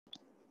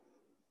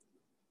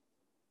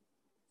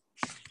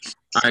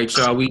All right,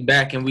 y'all. We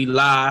back and we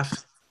live.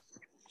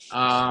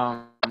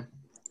 Um,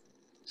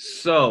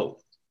 so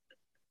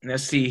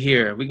let's see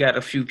here. We got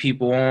a few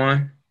people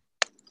on.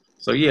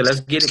 So yeah,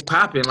 let's get it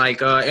popping.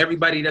 Like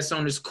everybody that's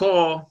on this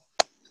call,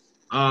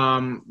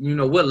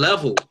 what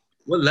level?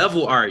 What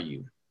level are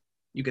you?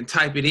 You can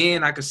type it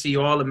in. I can see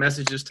all the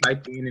messages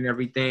typed in and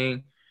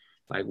everything.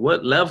 Like,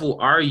 what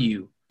level are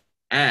you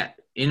at?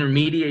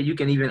 Intermediate? You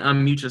can even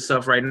unmute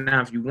yourself right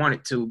now if you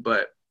wanted to,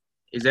 but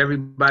is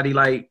everybody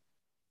like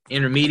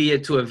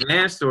intermediate to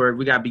advanced, or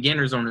we got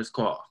beginners on this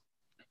call?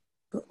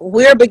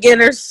 We're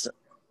beginners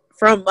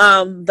from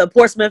the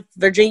Portsmouth,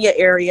 Virginia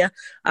area.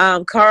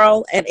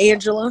 Carl and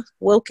Angela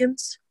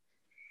Wilkins.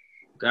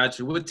 Got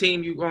you. What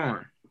team you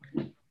on?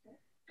 With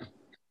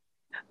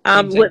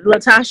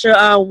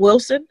Latasha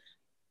Wilson.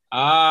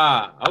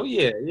 Oh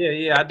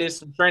yeah. I did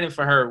some training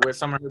for her with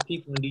some of her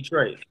people in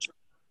Detroit.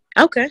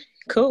 Okay,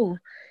 cool.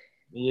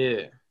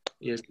 Yeah,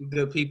 some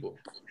good people.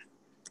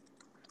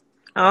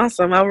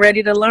 Awesome. I'm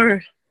ready to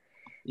learn.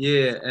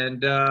 Yeah,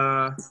 and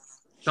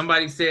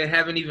somebody said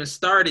haven't even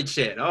started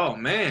yet. Oh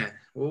man.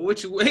 Well,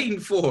 what you waiting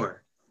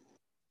for?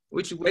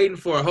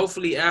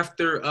 Hopefully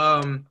after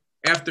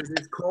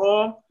this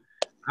call,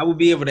 I will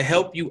be able to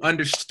help you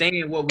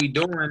understand what we're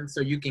doing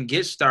so you can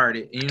get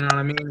started. You know what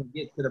I mean?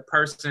 Get to the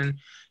person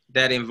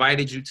that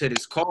invited you to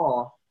this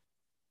call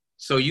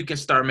so you can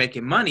start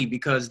making money,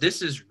 because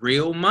this is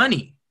real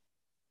money.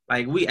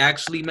 Like, we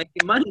actually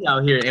making money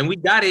out here, and we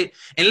got it.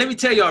 And let me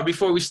tell y'all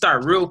before we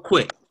start real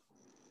quick.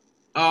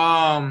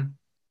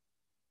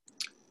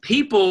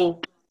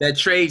 People that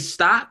trade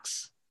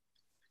stocks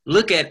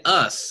look at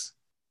us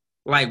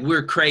like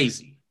we're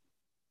crazy.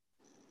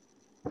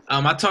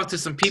 I talked to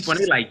some people and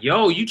they're like,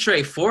 yo, you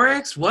trade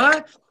Forex?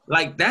 What?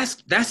 Like,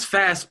 that's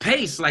fast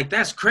paced. Like,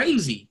 that's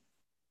crazy.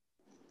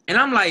 And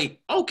I'm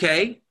like,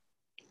 okay,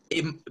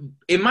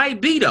 it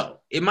might be though.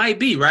 It might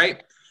be,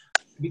 right?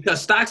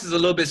 Because stocks is a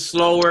little bit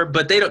slower,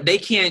 but they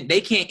can't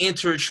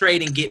enter a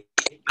trade and get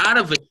out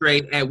of a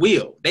trade at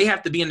will. They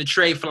have to be in the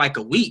trade for like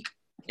a week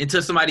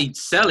until somebody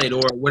sell it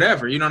or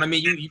whatever. You know what I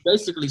mean? You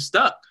basically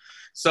stuck.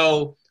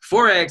 So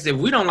Forex, if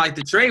we don't like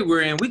the trade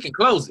we're in, we can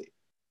close it.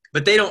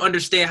 But they don't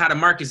understand how the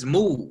markets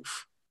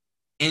move.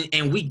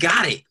 And we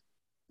got it.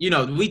 You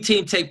know, we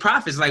team take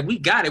profits. Like, we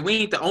got it. We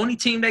ain't the only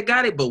team that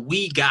got it, but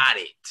we got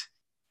it.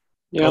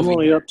 Yeah, I'm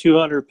only up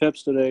 200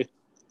 pips today.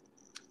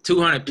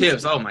 200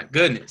 pips. Oh, my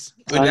goodness.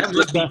 Well, that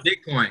must be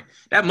Bitcoin.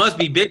 That must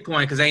be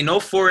Bitcoin, because ain't no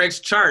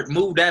Forex chart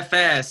moved that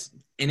fast,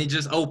 and it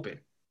just opened.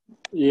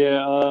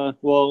 Yeah,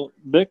 well,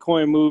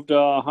 Bitcoin moved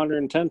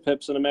 110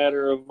 pips in a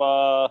matter of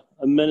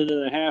a minute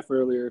and a half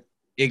earlier.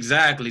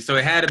 Exactly. So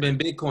it had to been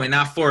Bitcoin,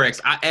 not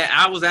Forex.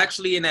 I was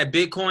actually in that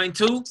Bitcoin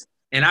too,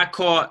 and I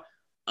caught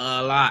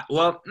a lot.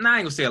 Well, I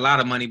ain't gonna say a lot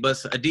of money,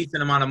 but a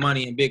decent amount of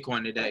money in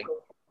Bitcoin today.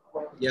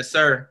 Yes,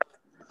 sir.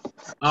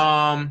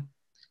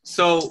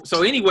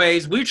 So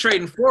anyways, we're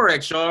trading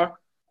Forex, y'all,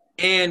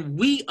 and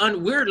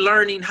we're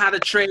learning how to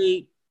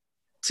trade,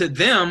 to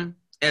them,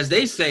 as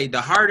they say,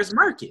 the hardest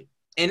market.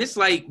 And it's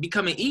like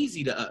becoming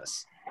easy to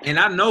us. And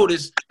I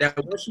noticed that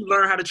once you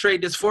learn how to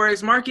trade this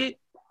Forex market,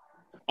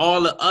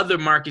 all the other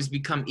markets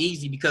become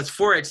easy, because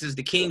Forex is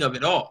the king of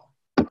it all.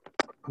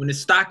 When the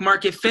stock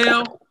market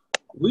fell,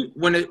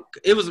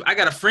 I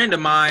got a friend of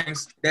mine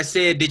that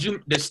said,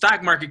 the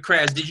stock market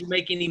crashed, did you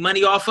make any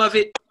money off of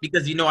it?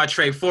 Because I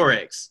trade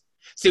Forex.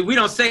 See, we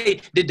don't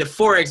say, did the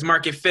Forex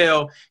market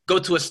fail? Go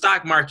to a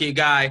stock market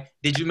guy,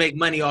 did you make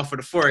money off of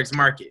the Forex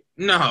market?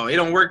 No, it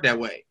don't work that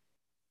way.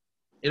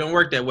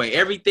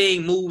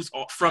 Everything moves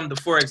from the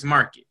Forex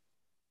market.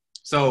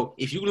 So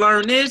if you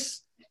learn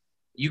this,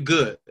 you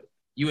good.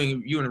 You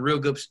in a real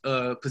good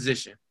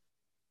position.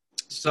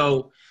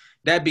 So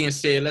that being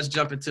said, let's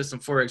jump into some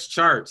Forex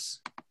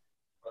charts.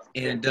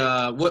 And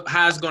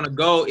how it's going to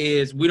go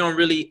is, we don't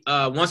really,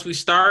 once we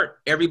start,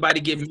 everybody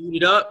get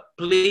muted up,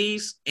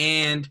 please.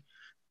 And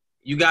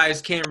you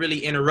guys can't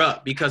really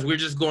interrupt, because we're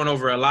just going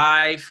over a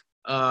live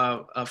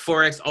a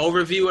Forex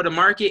overview of the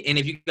market. And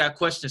if you got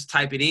questions,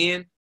 type it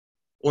in,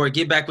 or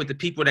get back with the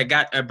people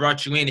that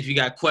brought you in. If you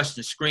got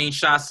questions,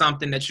 screenshot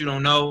something that you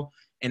don't know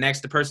and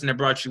ask the person that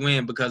brought you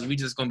in, because we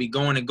just going to be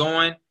going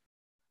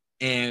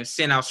and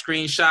send out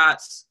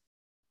screenshots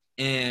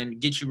and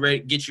get you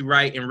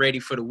right and ready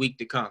for the week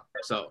to come.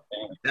 So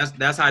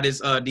that's how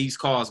these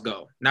calls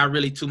go. Not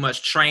really too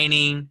much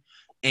training,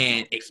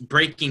 and it's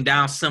breaking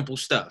down simple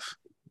stuff.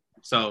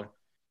 So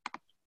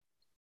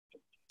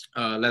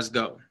let's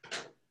go.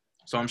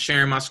 So I'm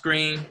sharing my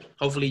screen.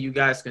 Hopefully you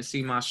guys can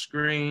see my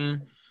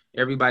screen.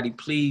 Everybody,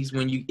 please,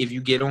 if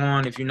you get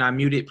on, if you're not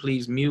muted,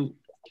 please mute.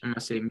 I'm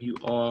gonna say mute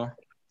all.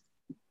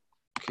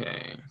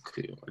 Okay,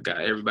 cool. I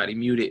got everybody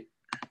muted.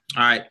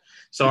 All right.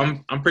 So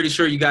I'm pretty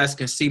sure you guys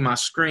can see my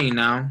screen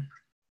now.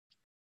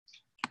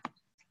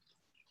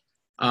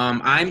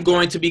 I'm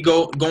going to be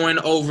going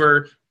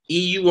over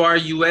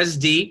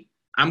EUR/USD.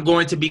 I'm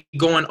going to be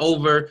going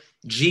over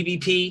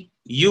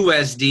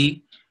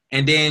GBP/USD,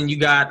 and then you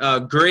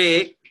got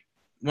Greg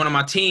one of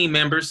my team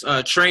members,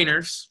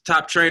 trainers,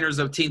 top trainers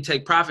of Team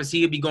Take Profits,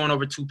 he'll be going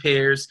over 2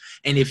 pairs.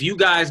 And if you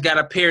guys got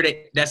a pair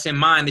that's in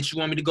mind that you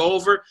want me to go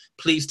over,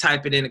 please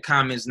type it in the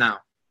comments now.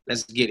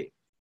 Let's get it.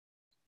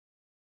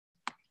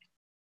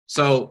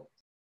 So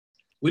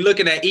we're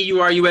looking at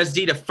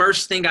EURUSD. The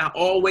first thing I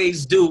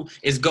always do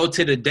is go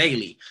to the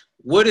daily.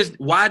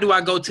 Why do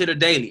I go to the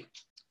daily?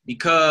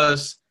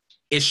 Because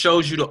it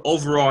shows you the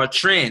overall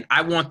trend.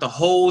 I want the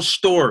whole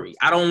story.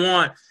 I don't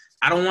want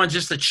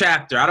just a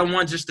chapter. I don't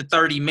want just the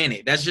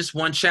 30-minute. That's just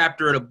one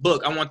chapter of the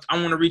book. I want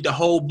to read the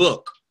whole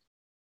book.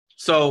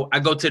 So I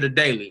go to the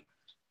daily.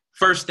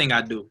 First thing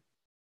I do.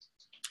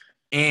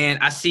 And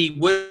I see,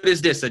 what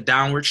is this? A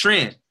downward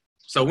trend.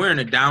 So we're in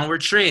a downward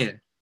trend.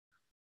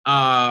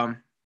 So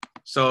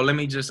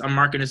I'm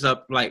marking this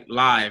up like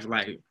live,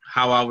 like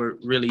how I would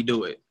really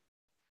do it.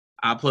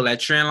 I'll pull that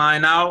trend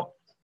line out.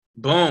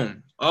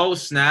 Boom. Oh,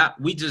 snap.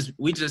 We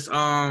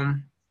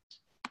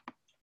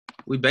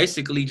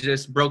basically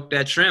just broke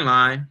that trend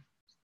line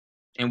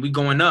and we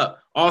going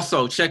up.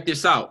 Also, check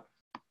this out.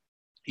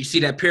 You see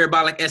that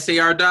parabolic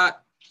SAR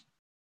dot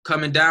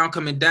coming down?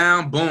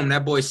 Boom,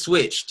 that boy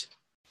switched.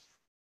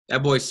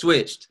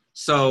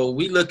 So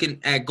we looking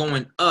at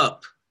going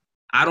up.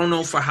 I don't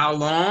know for how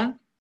long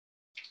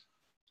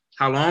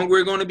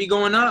we're going to be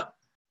going up,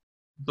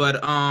 but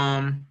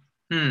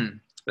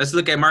let's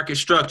look at market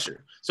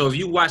structure. So if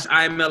you watch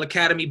IML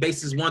Academy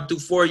bases 1 through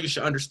 4, you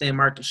should understand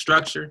market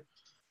structure.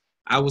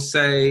 I would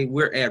say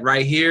we're at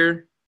right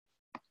here.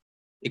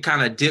 It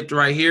kind of dipped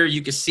right here.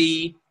 You can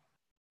see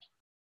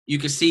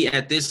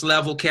at this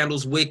level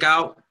candles wick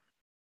out.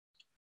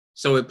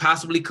 So it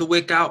possibly could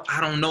wick out.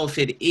 I don't know if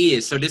it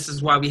is. So this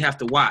is why we have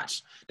to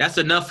watch. That's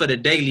enough for the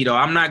daily though.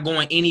 I'm not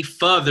going any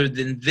further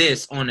than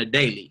this on the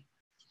daily.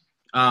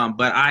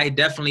 But I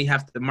definitely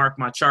have to mark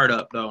my chart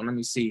up though. Let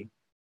me see.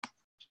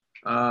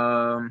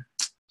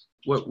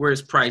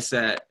 Where's price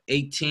at?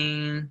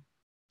 18.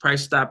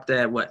 Price stopped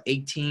at what?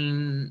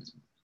 18.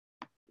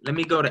 Let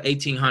me go to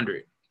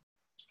 1800.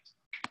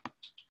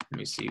 Let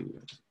me see.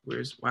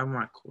 Why am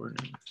I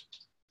coordinating?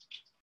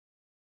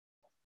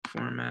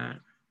 Format.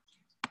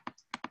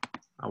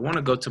 I want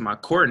to go to my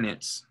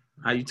coordinates.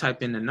 How you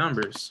type in the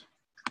numbers?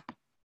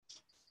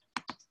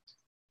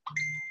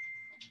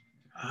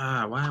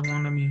 Why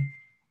won't me?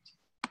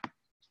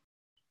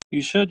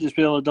 You should just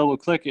be able to double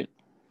click it.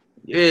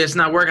 Yeah, it's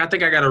not working. I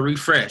think I got to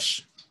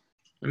refresh.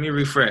 Let me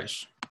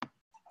refresh.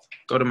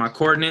 Go to my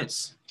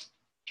coordinates.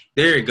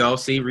 There you go.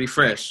 See,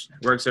 refresh.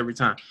 Works every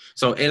time.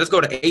 So let's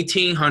go to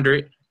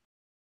 1800.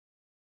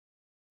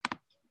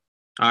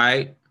 All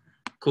right.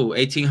 Cool.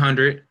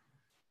 1800.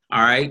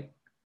 All right.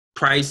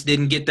 Price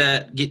didn't get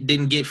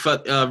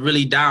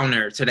really down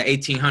there to the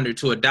 1800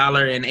 to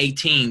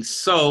 $1.18.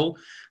 So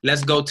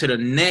let's go to the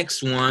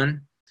next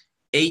one.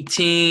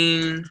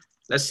 18.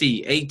 Let's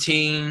see.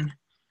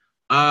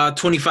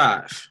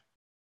 18.25.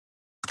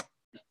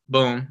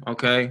 Boom.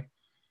 Okay.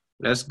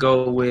 Let's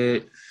go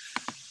with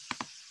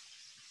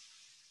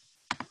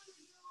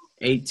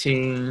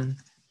 18,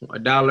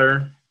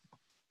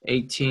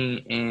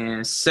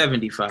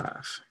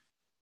 $1.18.75.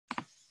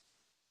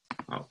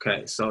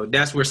 Okay, so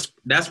that's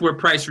where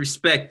price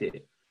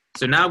respected.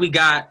 So now we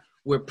got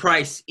where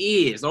price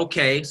is.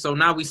 Okay, so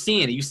now we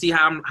seeing it. You see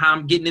how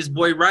I'm getting this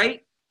boy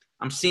right?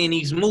 I'm seeing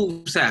these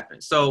moves happen.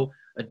 So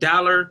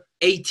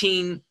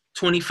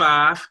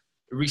 $1.18.25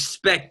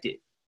 respected.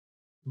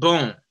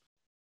 Boom.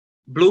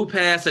 Blue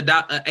pass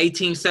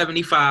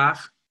 $18.75.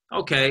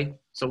 Okay,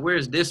 so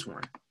where's this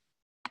one?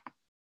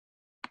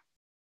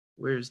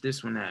 Where's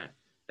this one at?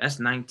 That's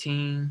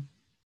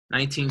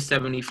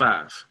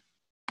 1975.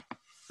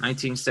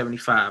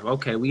 1975.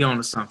 Okay, we on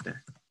to something.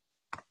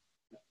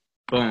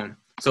 Boom.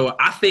 So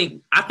I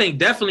think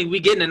definitely we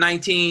getting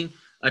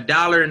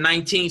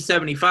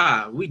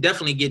 $1.1975. We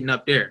definitely getting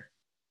up there.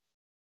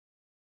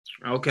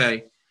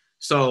 Okay.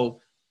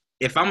 So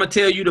if I'm gonna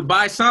tell you to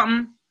buy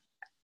something,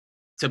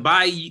 to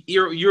buy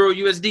Euro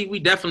USD, we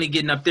definitely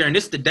getting up there, and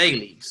this is the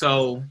daily.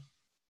 So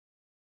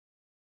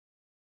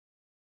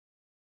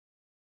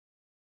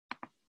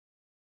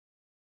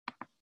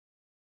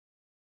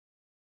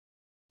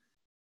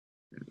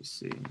let me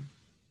see.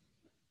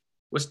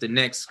 What's the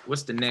next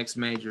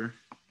major?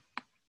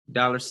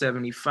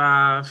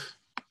 $1.75.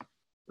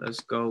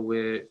 Let's go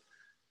with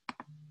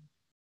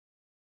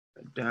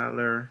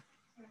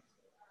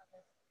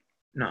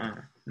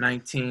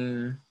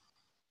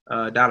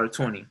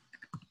 $19.20.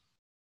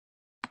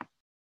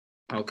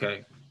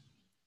 Okay.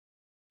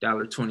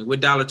 $1.20.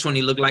 What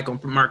 $1.20 look like on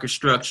market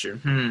structure?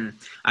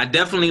 I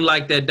definitely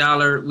like that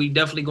dollar. We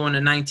definitely going to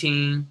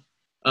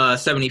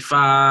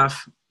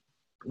 19.75.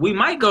 We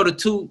might go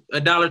to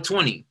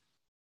 $1.20.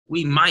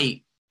 We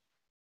might,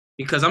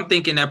 because I'm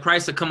thinking that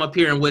price will come up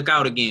here and wick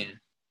out again.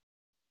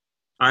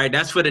 All right,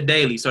 that's for the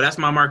daily. So that's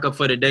my markup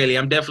for the daily.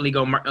 I'm definitely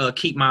gonna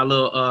keep my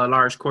little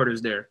large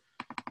quarters there.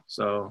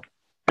 So.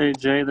 Hey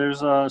Jay,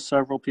 there's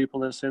several people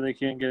that say they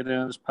can't get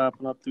in. It's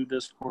popping up through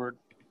Discord.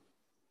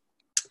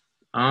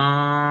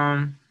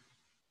 I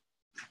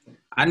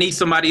need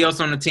somebody else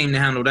on the team to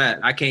handle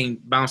that. I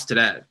can't bounce to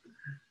that.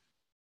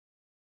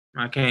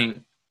 I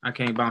can't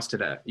bounce to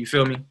that. You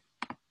feel me?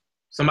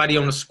 Somebody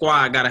on the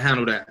squad got to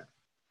handle that.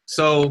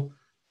 So,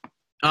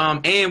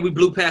 and we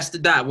blew past the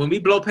dot. When we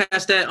blow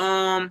past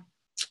that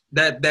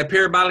that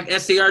parabolic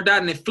SAR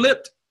dot and it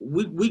flipped,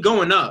 we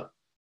going up.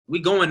 We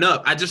going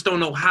up. I just don't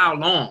know how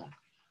long.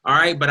 All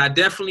right, but I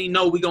definitely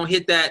know we're gonna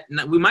hit that.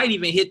 We might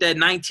even hit that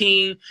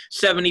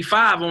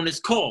 1975 on this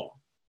call.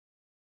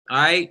 All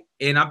right,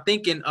 and I'm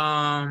thinking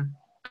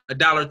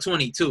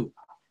 $1.20 too.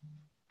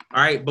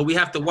 All right, but we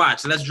have to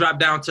watch. Let's drop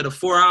down to the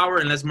 4 hour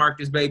and let's mark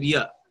this baby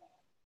up.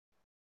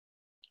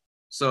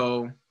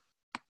 So,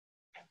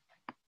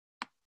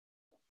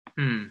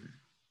 All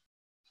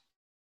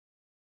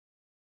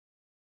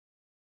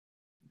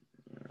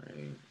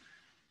right.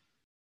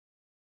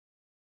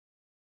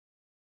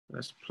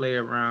 Let's play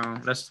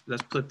around. Let's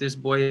put this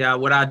boy out.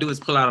 What I do is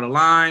pull out a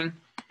line,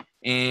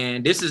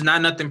 and this is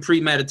not nothing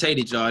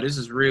premeditated, y'all. This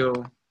is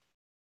real.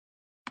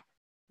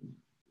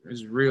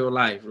 It's real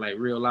life, like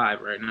real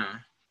live right now.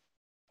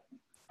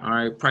 All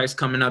right, price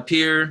coming up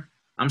here.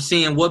 I'm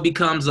seeing what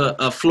becomes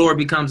a floor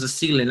becomes a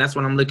ceiling. That's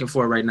what I'm looking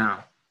for right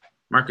now.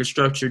 Market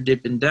structure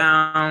dipping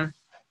down.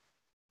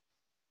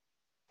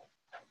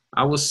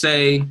 I will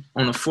say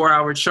on a 4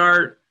 hour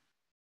chart,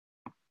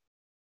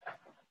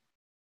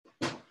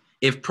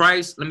 if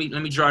price, let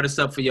me draw this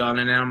up for y'all,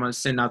 and then I'm gonna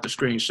send out the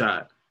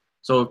screenshot.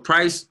 So if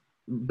price,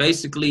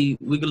 basically,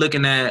 we're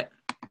looking at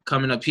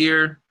coming up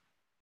here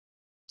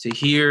to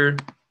here,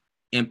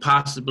 and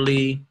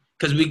possibly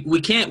because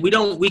we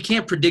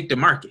can't predict the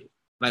market.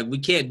 Like we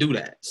can't do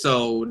that.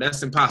 So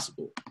that's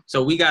impossible.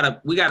 So we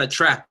gotta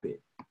trap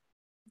it.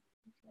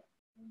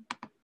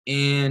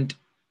 And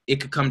it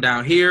could come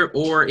down here,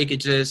 or it could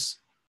just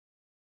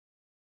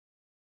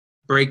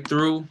break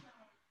through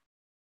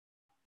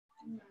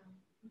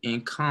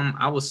and come,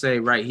 I would say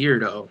right here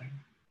though.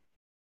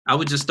 I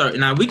would just start.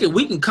 Now we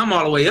can come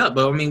all the way up,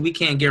 but I mean we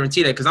can't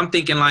guarantee that because I'm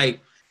thinking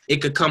like it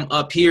could come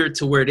up here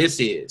to where this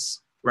is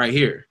right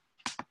here.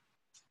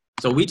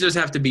 So we just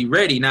have to be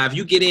ready. Now, if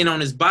you get in on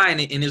this buy and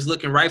it's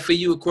looking right for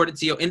you according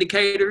to your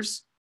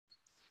indicators,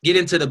 get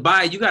into the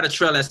buy, you got to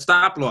trail that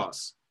stop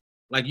loss.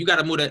 Like you got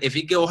to move that. If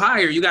it go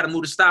higher, you got to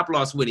move the stop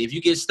loss with it. If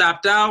you get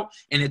stopped out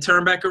and it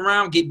turn back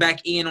around, get back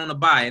in on the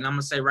buy. And I'm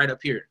going to say right up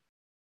here.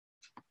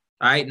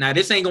 All right. Now,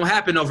 this ain't going to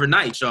happen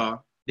overnight,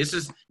 y'all. This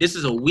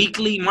is a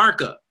weekly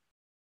markup.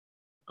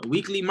 A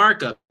weekly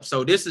markup.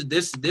 So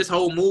this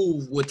whole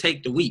move would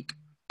take the week.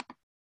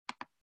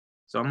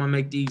 So I'm going to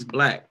make these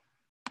black.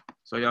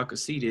 So y'all can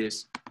see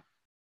this,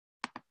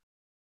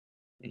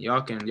 and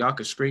y'all can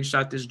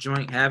screenshot this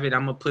joint, have it.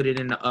 I'm gonna put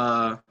it in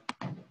the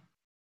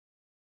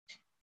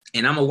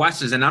and I'm gonna watch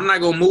this, and I'm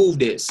not gonna move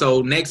this. So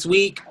next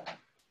week,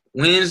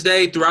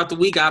 Wednesday, throughout the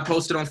week, I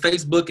post it on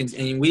Facebook,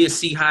 and we'll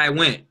see how it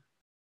went.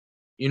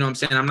 You know what I'm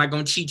saying? I'm not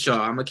gonna cheat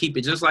y'all. I'm gonna keep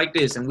it just like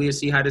this, and we'll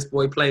see how this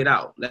boy played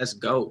out. Let's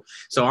go.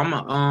 So I'm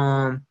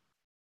gonna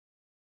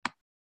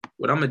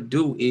what I'm gonna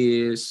do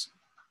is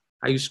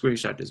how you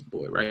screenshot this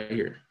boy right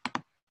here.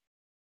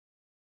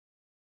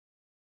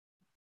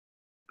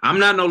 I'm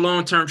not no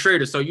long-term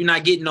trader, so you're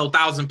not getting no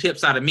 1,000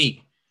 pips out of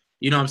me.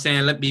 You know what I'm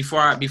saying?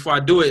 Before I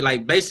do it,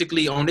 like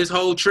basically on this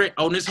whole trade,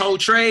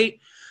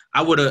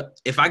 I would have,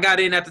 if I got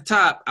in at the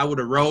top, I would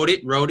have rolled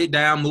it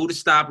down, move the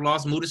stop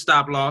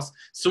loss.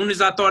 Soon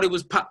as I thought it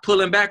was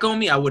pulling back on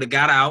me, I would have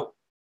got out.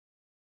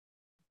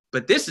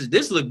 But this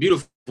look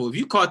beautiful. If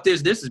you caught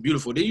this is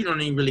beautiful. Then you don't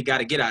even really got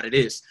to get out of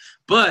this.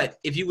 But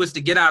if you was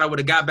to get out, I would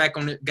have got back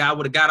on it. Guy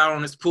would have got out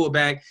on this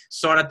pullback.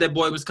 Saw that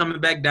boy was coming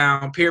back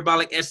down.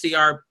 Parabolic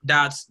SCR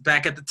dots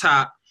back at the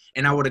top,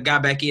 and I would have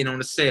got back in on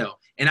the sell.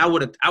 And I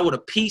would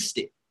have pieced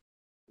it.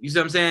 You see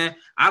what I'm saying?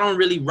 I don't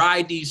really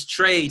ride these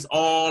trades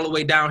all the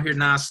way down here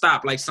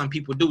nonstop like some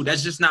people do.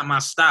 That's just not my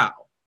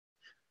style.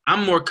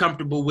 I'm more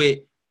comfortable with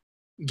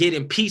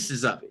getting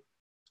pieces of it,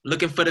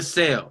 looking for the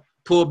sell.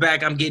 Pull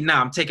back, I'm getting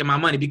out. I'm taking my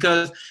money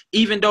because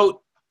even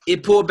though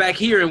it pulled back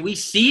here and we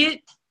see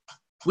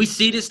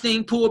this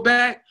thing pull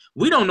back,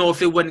 we don't know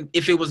if it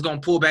was going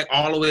to pull back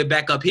all the way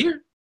back up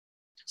here.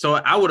 So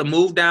I would have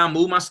moved down,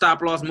 moved my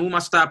stop loss,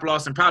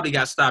 and probably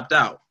got stopped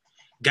out.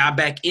 Got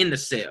back in the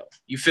sell.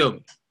 You feel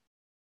me?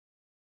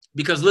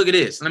 Because look at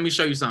this. Let me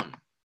show you something.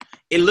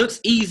 It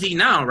looks easy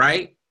now,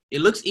 right?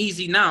 It looks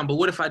easy now, but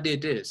what if I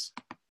did this?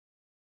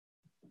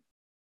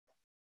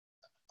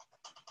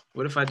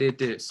 What if I did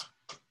this?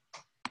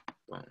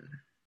 Boom.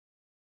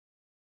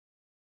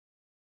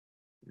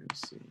 Let me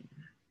see.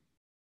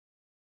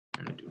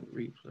 I'm gonna do a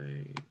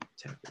replay.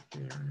 Tap it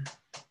there.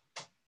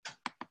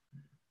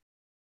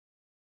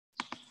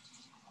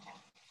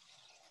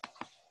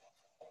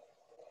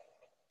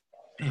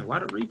 Man, why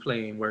the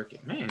replay ain't working?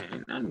 Man,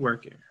 ain't nothing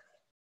working.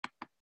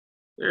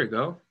 There you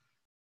go.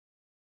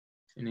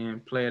 And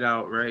then play it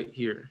out right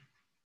here.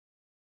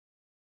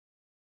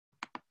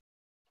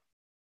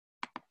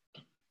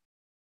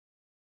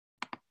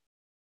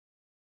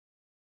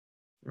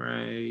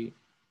 Right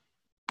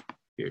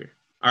here.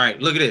 All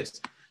right, look at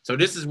this. So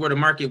this is where the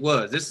market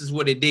was. This is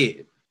what it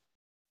did.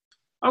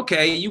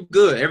 Okay, you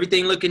good.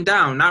 Everything looking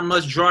down. Not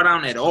much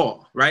drawdown at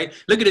all, right?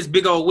 Look at this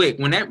big old wick.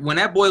 When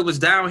that boy was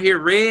down here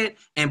red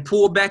and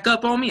pulled back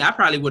up on me, I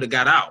probably would have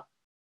got out.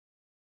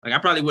 Like, I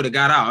probably would have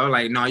got out. I was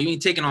like, no, you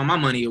ain't taking all my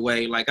money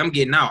away. Like, I'm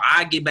getting out.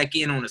 I get back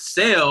in on a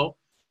sell.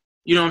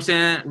 You know what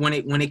I'm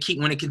saying? When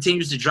it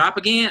continues to drop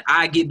again,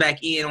 I get back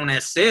in on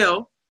that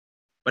sell.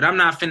 But I'm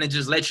not finna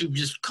just let you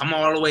just come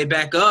all the way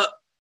back up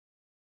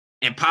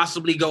and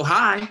possibly go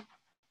high.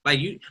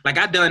 Like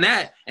I done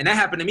that, and that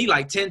happened to me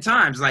like 10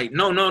 times. Like,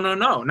 no,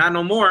 not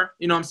no more.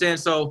 You know what I'm saying?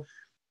 So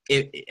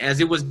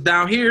as it was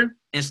down here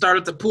and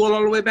started to pull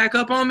all the way back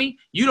up on me,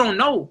 you don't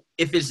know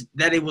if it's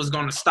that it was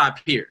gonna stop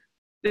here.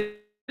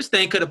 This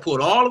thing could have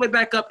pulled all the way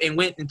back up and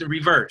went into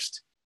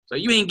reversed. So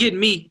you ain't getting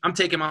me. I'm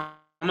taking my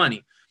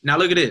money. Now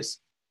look at this.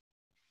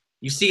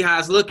 You see how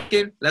it's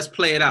looking? Let's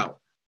play it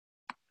out.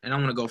 And I'm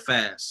gonna go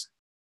fast.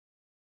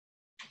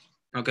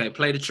 Okay,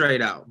 play the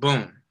trade out.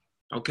 Boom.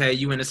 Okay,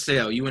 you in a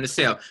sell.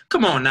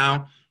 Come on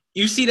now.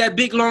 You see that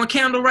big long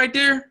candle right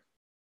there?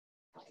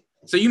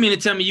 So you mean to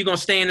tell me you're going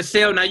to stay in the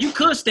sell? Now, you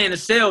could stay in the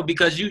sell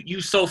because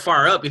you so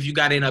far up if you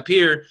got in up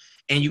here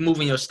and you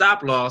moving your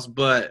stop loss.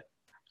 But,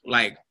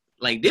 like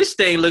this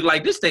thing look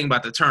like this thing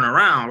about to turn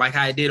around like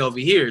how it did over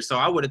here. So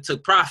I would have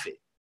took profit.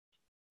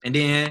 And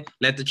then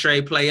let the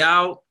trade play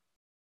out.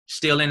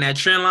 Still in that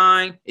trend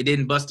line. It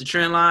didn't bust the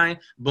trend line.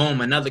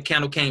 Boom, another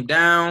candle came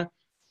down.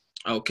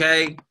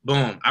 Okay,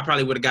 boom. I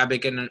probably would have got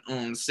back in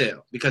on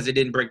sale because it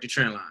didn't break the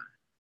trend line.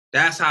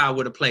 That's how I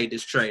would have played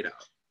this trade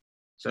out.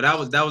 So that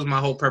was my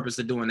whole purpose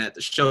of doing that,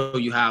 to show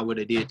you how I would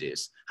have did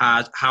this,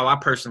 how I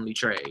personally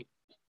trade.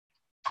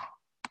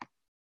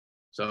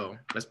 So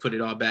let's put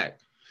it all back.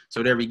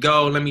 So there we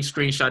go. Let me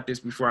screenshot this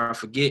before I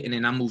forget, and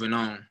then I'm moving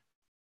on.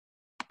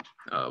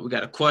 We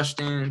got a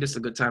question. This is a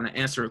good time to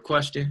answer a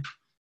question.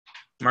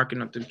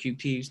 Marking up the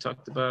QPs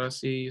talked about. I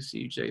see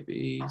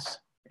JBs,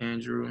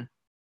 Andrew.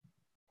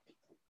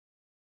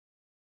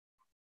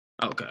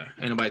 Okay,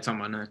 ain't nobody talking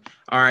about nothing.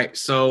 All right,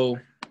 so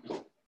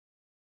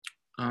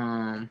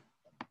let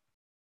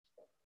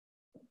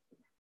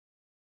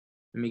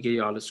me give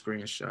y'all a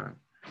screenshot.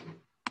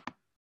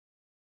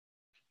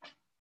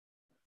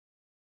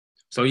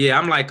 So yeah,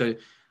 I'm like a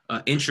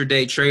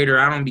intraday trader.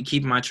 I don't be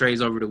keeping my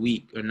trades over the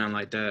week or nothing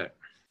like that.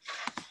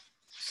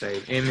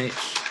 Save image.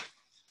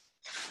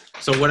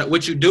 So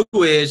what you do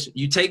is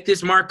you take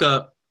this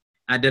markup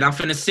that I'm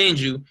finna send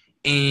you,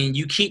 and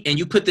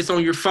you put this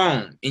on your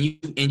phone, and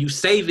you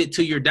save it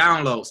to your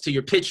downloads, to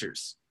your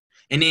pictures.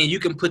 And then you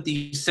can put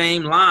these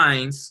same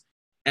lines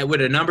at where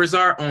the numbers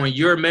are on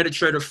your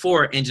MetaTrader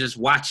 4 and just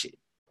watch it.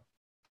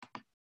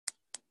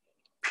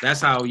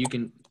 That's how you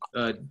can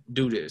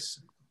do this.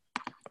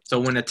 So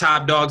when the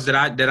top dogs that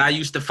I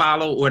used to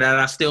follow, or that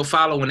I still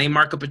follow, when they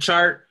mark up a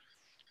chart,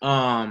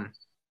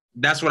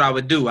 that's what I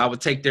would do. I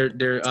would take their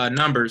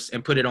numbers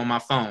and put it on my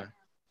phone.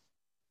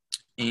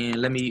 And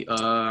let me,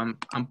 I'm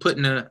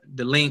putting the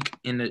link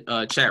in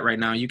the chat right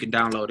now. You can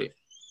download it.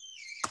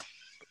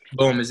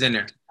 Boom, it's in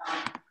there.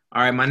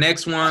 All right, my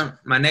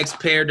next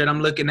pair that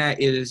I'm looking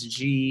at is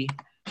GU.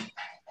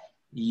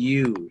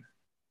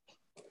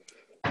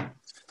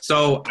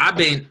 So I've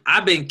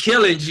been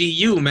killing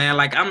GU, man.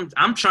 Like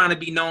I'm trying to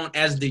be known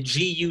as the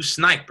GU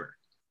sniper.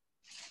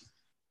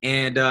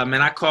 And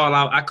man, I called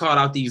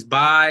out these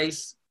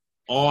buys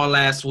all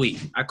last week.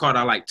 I called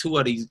out like two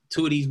of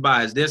these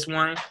buys. This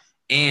one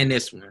and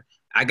this one.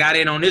 I got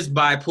in on this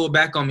buy, pulled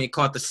back on me, and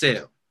caught the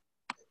sell.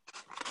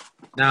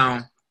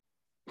 Now,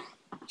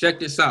 check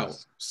this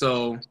out.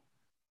 So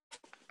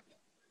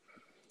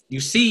you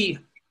see,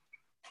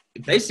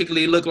 it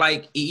basically look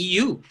like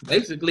EU.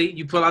 Basically,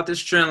 you pull out this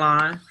trend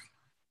line.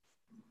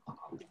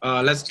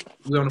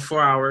 We're on the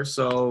 4 hours.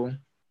 So,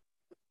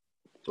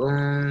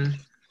 boom.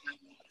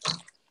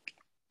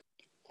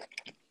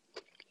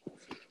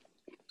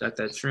 Got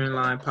that trend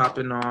line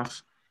popping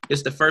off.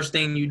 It's the first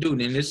thing you do.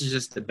 Then this is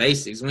just the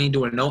basics. We ain't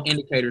doing no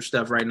indicator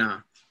stuff right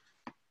now.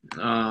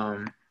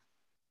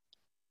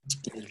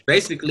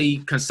 Basically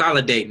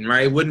consolidating,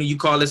 right? Wouldn't you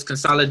call this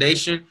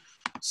consolidation?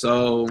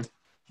 So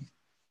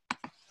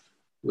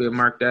we'll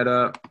mark that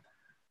up.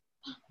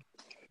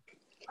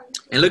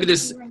 And look at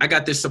this. I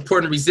got this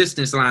support and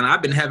resistance line.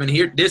 I've been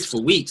having this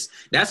for weeks.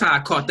 That's how I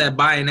caught that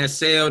buy and that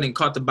sell and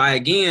caught the buy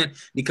again,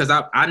 because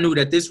I knew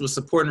that this was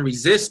support and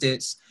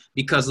resistance.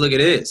 Because look at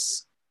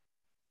this.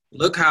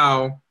 Look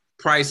how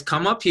price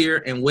come up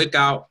here and wick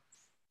out,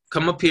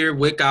 come up here,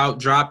 wick out,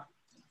 drop.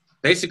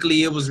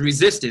 Basically, it was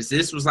resistance.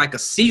 This was like a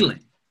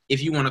ceiling,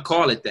 if you want to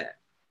call it that.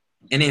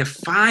 And then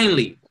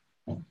finally,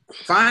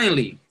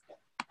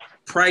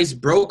 price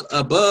broke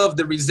above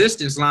the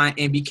resistance line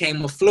and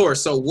became a floor.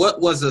 So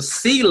what was a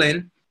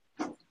ceiling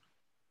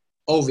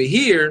over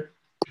here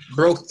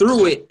broke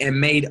through it and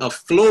made a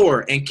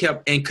floor and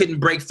couldn't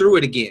break through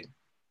it again.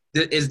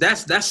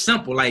 That's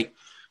simple. Like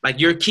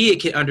your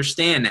kid can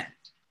understand that.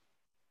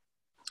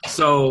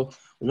 So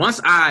once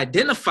I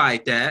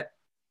identified that,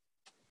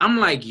 I'm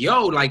like,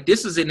 yo, like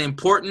this is an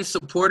important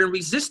support and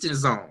resistance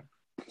zone,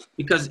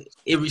 because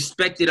it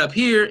respected up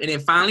here and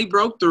it finally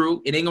broke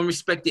through. It ain't gonna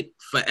respect it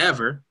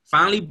forever.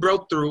 Finally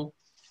broke through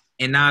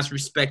and now it's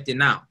respected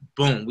now.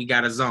 Boom, we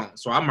got a zone.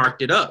 So I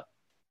marked it up.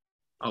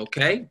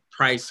 Okay,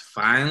 price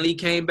finally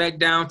came back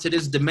down to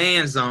this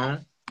demand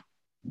zone,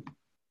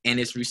 and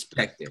it's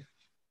respected.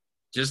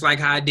 Just like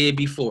how I did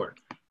before.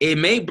 It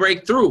may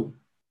break through.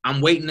 I'm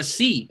waiting to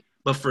see.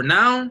 But for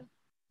now,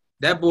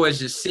 that boy is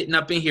just sitting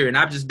up in here, and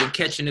I've just been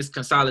catching this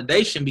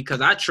consolidation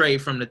because I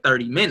trade from the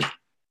 30-minute.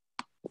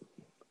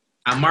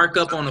 I mark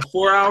up on a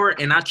 4-hour,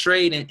 and I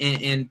trade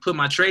and put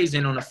my trades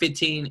in on a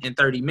 15 and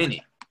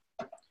 30-minute.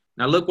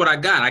 Now look what I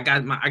got. I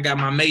got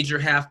my major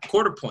half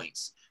quarter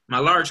points, my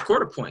large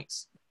quarter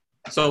points.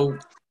 So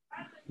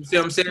you see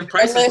what I'm saying?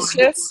 Prices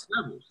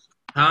levels.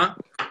 Huh?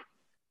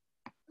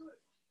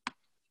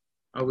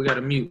 Oh, we got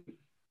to mute.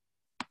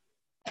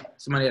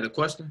 Somebody had a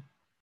question?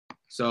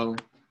 So,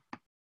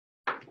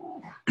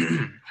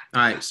 all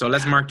right. So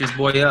let's mark this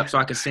boy up so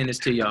I can send this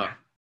to y'all.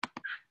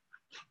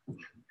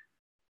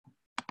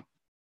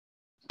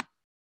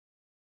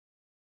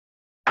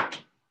 Okay.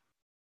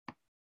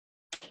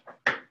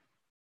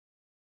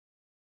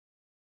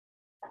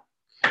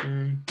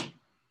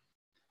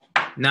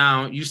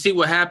 Now, you see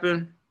what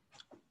happened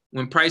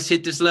when price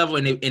hit this level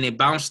and it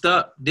bounced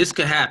up? This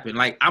could happen.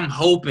 Like, I'm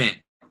hoping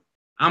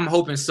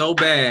so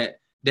bad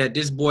that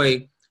this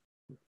boy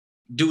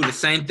do the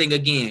same thing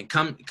again.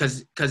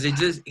 Because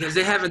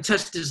they haven't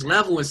touched this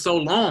level in so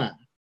long.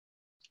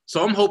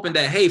 So I'm hoping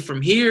that, hey,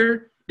 from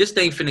here, this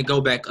thing finna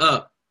go back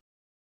up,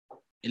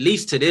 at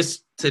least to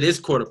this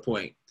quarter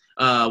point,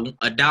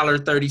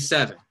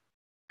 $1.37,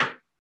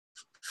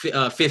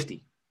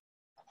 50.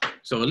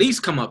 So at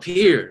least come up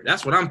here.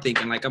 That's what I'm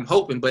thinking. Like, I'm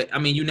hoping, but I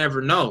mean, you never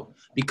know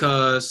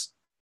because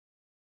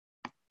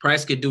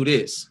price could do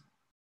this.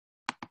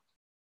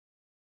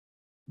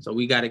 So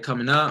we got it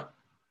coming up,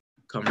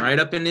 come right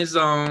up in this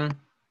zone,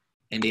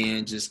 and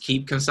then just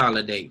keep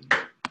consolidating.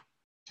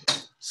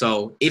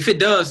 So if it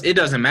does, it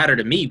doesn't matter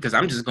to me because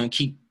I'm just going to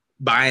keep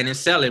buying and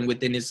selling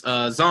within this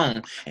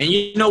zone. And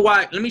you know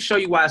why? Let me show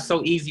you why it's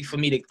so easy for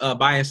me to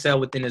buy and sell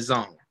within the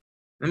zone.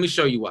 Let me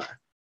show you why.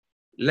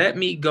 Let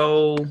me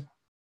go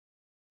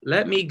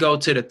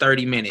to the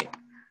 30-minute.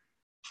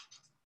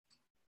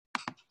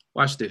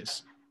 Watch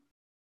this.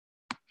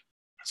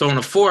 So on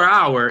a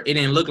 4-hour, it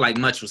didn't look like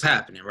much was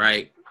happening,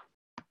 right?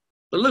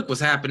 But look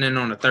what's happening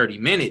on a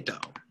 30-minute, though.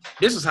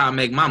 This is how I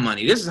make my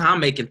money. This is how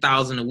I'm making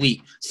 $1,000 a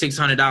week,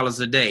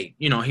 $600 a day,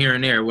 you know, here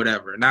and there,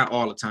 whatever. Not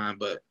all the time,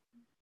 but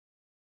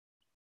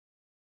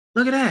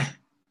look at that.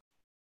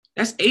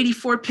 That's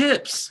 84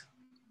 pips.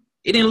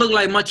 It didn't look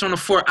like much on a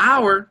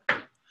 4-hour,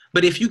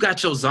 but if you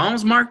got your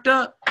zones marked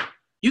up,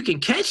 you can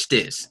catch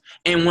this.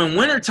 And when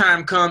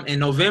wintertime come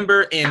and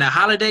November and the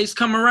holidays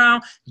come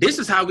around, this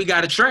is how we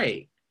got to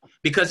trade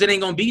because it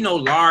ain't going to be no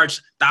large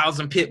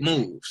 1,000-pip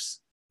moves.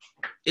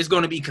 It's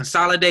going to be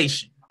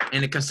consolidation.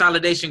 And the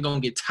consolidation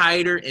going to get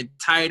tighter and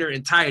tighter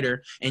and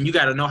tighter, and you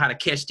got to know how to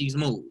catch these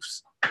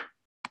moves.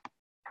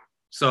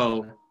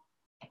 So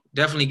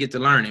definitely get to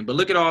learning. But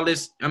look at all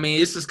this. I mean,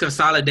 this is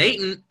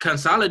consolidating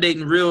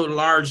real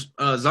large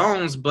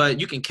zones, but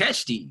you can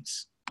catch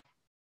these.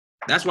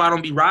 That's why I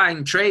don't be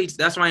riding trades.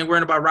 That's why I ain't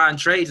worrying about riding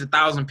trades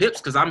 1,000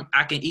 pips because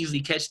I can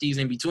easily catch these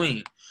in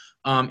between.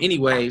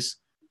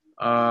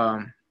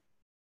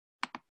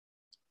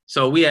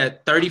 So we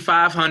at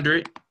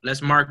 3,500.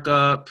 Let's mark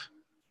up.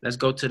 Let's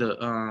go to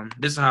the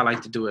this is how I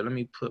like to do it. Let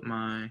me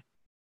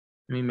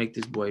make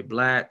this boy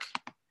black,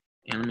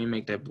 and let me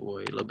make that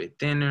boy a little bit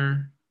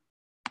thinner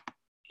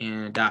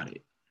and dot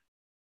it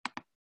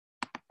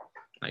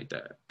like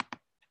that.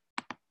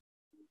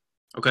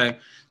 Okay,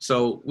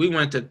 so we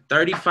went to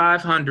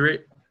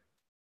 3,500.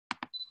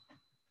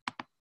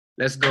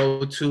 Let's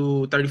go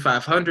to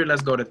 3,500.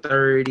 Let's go to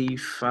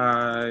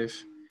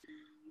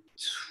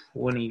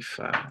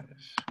 3,525.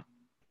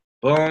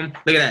 Boom.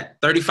 Look at that.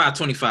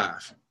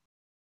 3,525.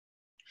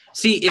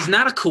 See, it's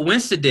not a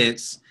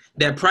coincidence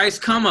that price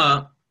come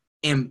up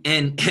and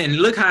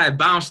look how it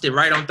bounced it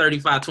right on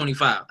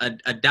 3,525.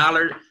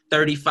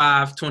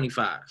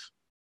 $1.3525.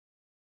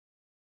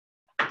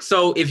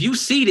 So if you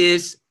see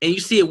this and you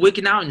see it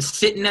wicking out and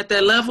sitting at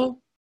that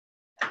level,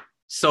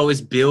 so it's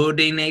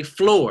building a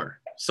floor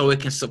so it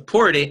can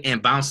support it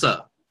and bounce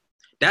up.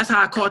 That's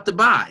how I caught the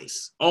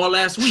buys all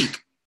last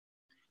week.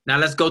 Now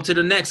let's go to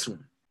the next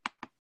one.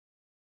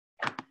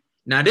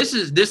 Now this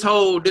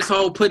whole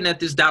putting at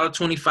this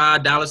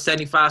 $1.25,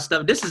 $1.75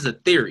 stuff. This is a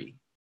theory.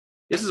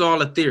 This is all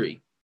a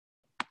theory.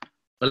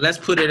 But let's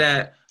put it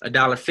at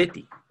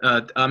 $1.50.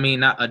 Not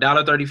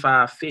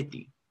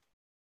 $1.35.50.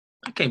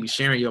 I can't be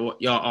sharing y'all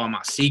all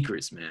my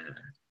secrets, man.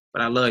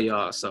 But I love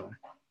y'all, so.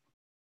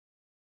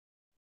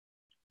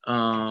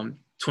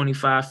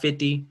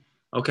 25.50.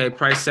 Okay,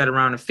 price set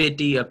around the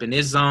 50 up in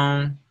this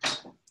zone.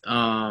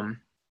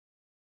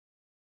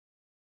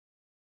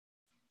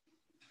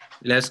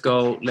 Let's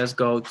go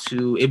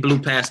to, it blew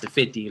past the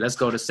 50. Let's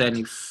go to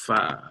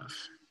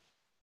 75.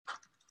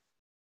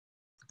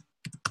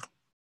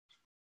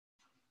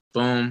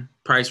 Boom.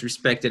 Price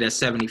respected at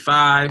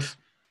 75.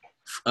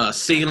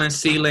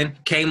 Ceiling.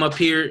 Came up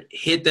here,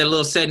 hit that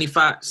little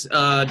 75,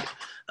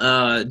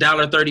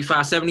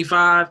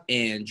 $1.35.75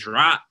 and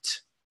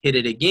dropped hit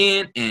it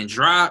again and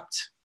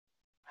dropped,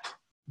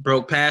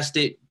 broke past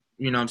it,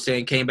 you know what I'm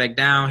saying, came back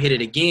down, hit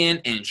it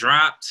again and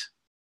dropped,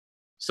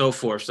 so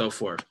forth, so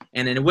forth.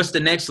 And then what's the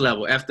next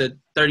level after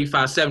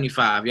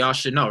 35.75? Y'all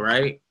should know,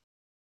 right?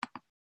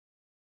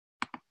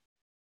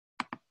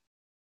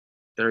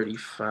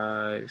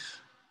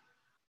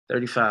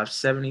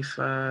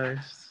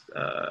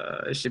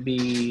 35.75. It should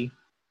be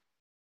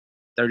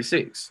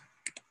 36.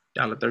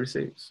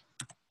 $36.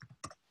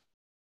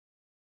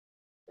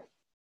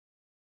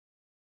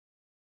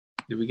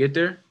 Did we get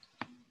there?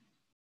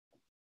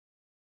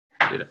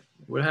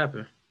 What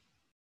happened?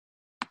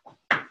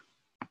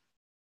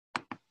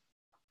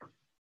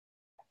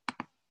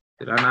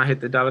 Did I not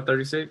hit the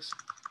 $36?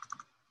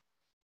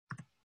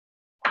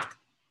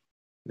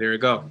 There we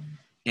go.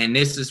 And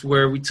this is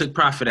where we took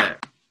profit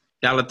at.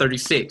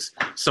 $36.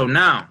 So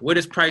now, what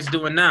is price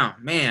doing now?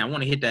 Man, I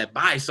want to hit that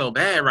buy so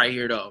bad right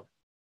here, though.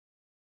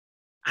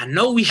 I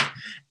know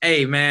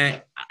hey,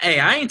 man. Hey,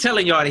 I ain't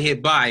telling y'all to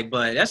hit buy,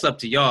 but that's up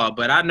to y'all.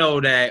 But I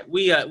know that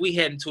we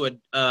heading to a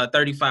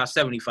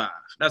 35.75.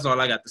 That's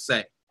all I got to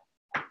say.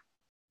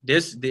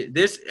 This,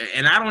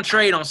 and I don't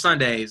trade on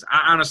Sundays.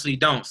 I honestly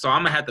don't. So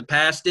I'm going to have to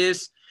pass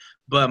this.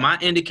 But my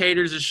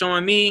indicators are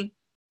showing me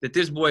that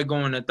this boy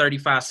going to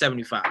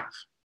 35.75.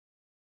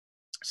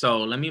 So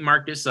let me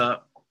mark this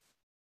up.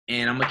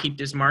 And I'm going to keep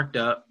this marked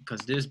up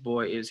because this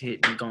boy is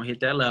going to hit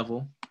that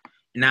level.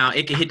 Now,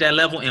 it can hit that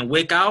level and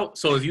wick out.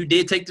 So if you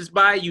did take this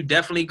buy, you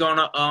definitely going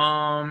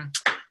to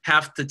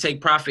have to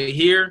take profit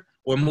here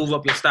or move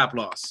up your stop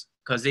loss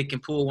because it can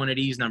pull one of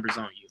these numbers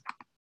on you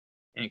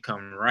and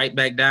come right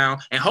back down.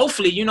 And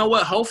hopefully, you know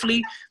what?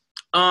 Hopefully,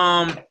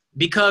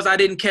 because I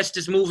didn't catch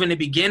this move in the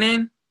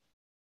beginning,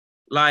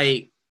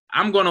 like,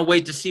 I'm going to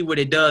wait to see what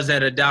it does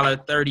at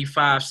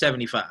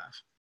 $35.75.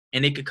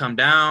 And it could come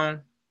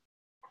down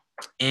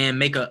and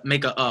make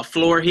a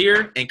floor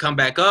here and come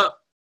back up.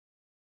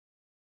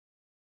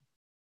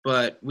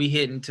 But we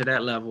hitting to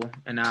that level,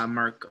 and I'll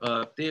mark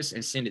up this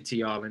and send it to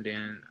y'all, and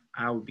then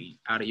I will be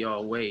out of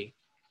y'all way.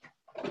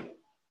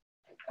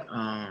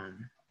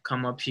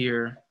 Come up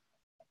here.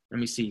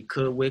 Let me see.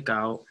 Could wick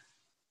out.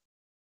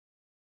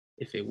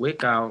 If it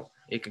wick out,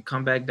 it can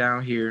come back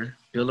down here,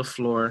 build a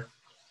floor.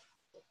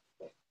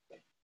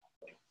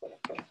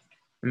 Let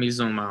me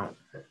zoom out.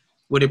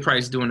 What did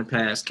price do in the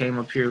past? Came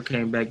up here,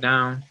 came back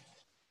down,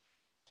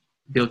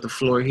 built the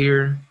floor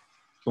here.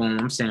 Boom,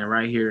 I'm saying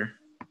right here.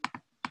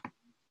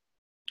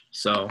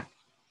 So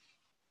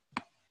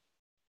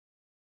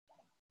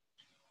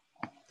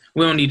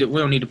we don't need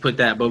to put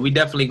that, but we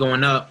definitely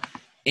going up.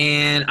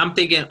 And I'm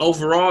thinking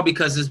overall,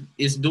 because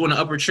it's doing an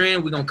upward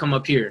trend, we're gonna come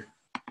up here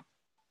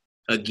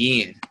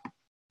again.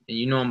 And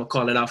you know I'm gonna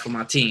call it out for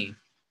my team.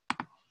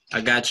 I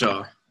got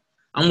y'all.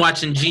 I'm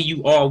watching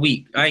GU all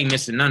week. I ain't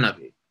missing none of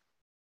it.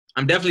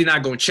 I'm definitely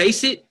not gonna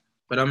chase it,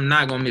 but I'm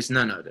not gonna miss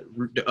none of the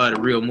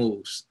real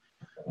moves.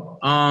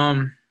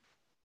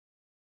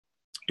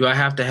 Do I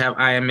have to have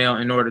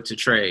IML in order to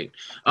trade?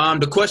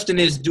 The question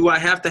is, do I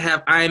have to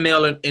have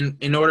IML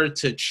in order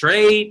to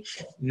trade?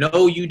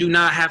 No, you do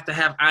not have to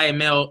have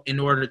IML in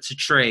order to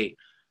trade.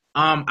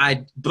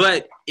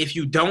 But if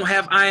you don't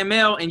have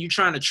IML and you're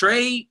trying to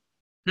trade,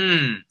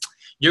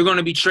 you're going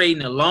to be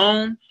trading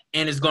alone,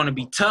 and it's going to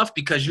be tough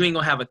because you ain't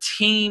going to have a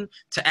team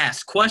to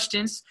ask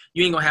questions.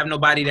 You ain't going to have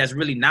nobody that's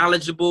really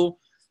knowledgeable,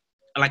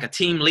 like a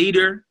team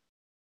leader.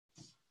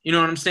 You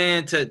know what I'm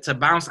saying? To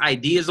bounce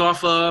ideas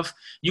off of.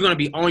 You're going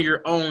to be on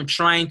your own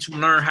trying to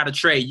learn how to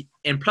trade.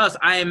 And plus,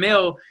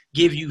 IML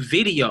give you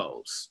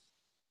videos.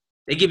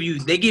 They give you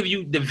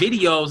the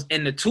videos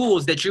and the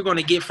tools that you're going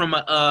to get from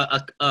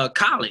a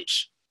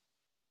college,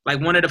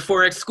 like one of the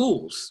Forex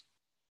schools.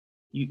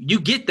 You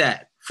get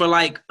that for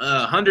like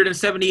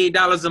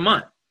 $178 a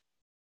month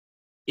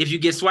if you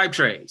get swipe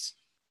trades.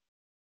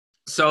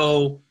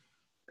 So,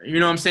 you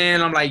know what I'm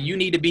saying? I'm like, you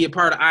need to be a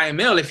part of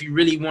IML if you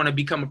really want to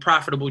become a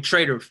profitable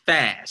trader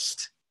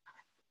fast.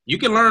 You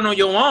can learn on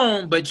your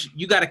own, but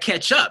you got to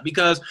catch up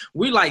because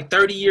we like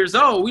 30 years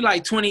old. We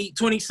like 20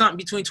 something,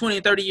 between 20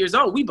 and 30 years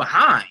old. We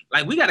behind.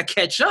 Like, we got to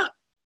catch up.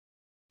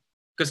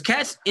 Because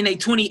cats in a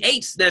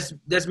 28s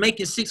that's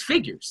making six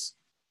figures.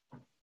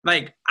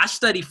 Like, I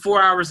study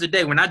 4 hours a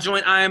day. When I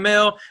joined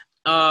IML,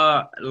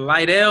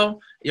 Lydell,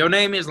 your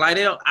name is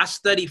Lydell, I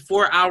study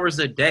 4 hours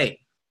a day.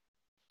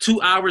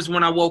 2 hours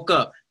when I woke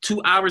up,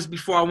 2 hours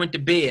before I went to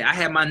bed. I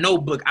had my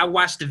notebook. I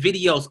watched the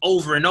videos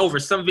over and over.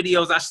 Some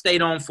videos I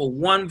stayed on for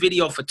one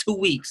video for 2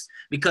 weeks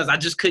because I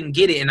just couldn't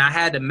get it and I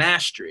had to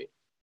master it.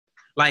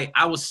 Like,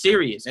 I was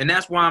serious. And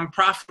that's why I'm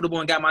profitable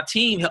and got my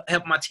team,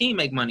 help my team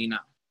make money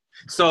now.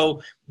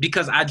 So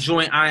because I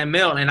joined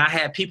IML and I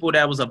had people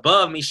that was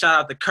above me, shout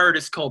out to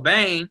Curtis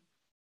Cobain,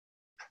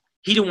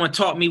 he the one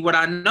taught me what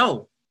I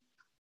know.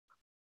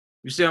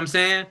 You see what I'm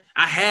saying?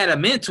 I had a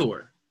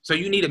mentor. So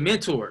you need a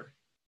mentor.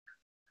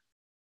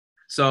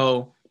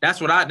 So that's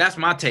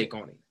my take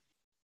on it.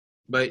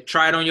 But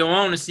try it on your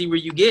own and see where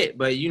you get.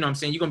 But you know what I'm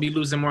saying? You're going to be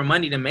losing more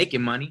money than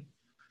making money.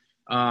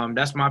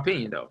 That's my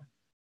opinion, though.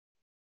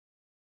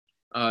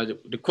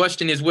 The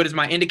question is, what is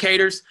my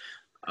indicators?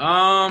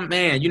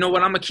 Man, you know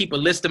what? I'm gonna keep a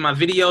list of my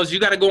videos. You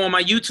got to go on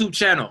my YouTube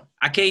channel.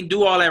 I can't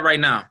do all that right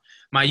now.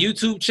 My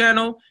YouTube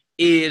channel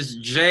is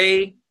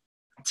J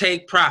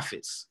Take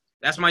Profits.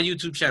 That's my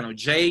YouTube channel,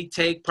 J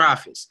Take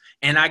Profits,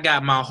 and I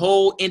got my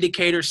whole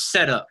indicator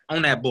set up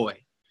on that boy,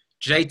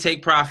 J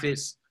Take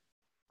Profits,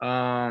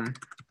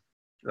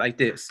 like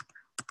this,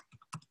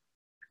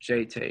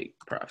 J Take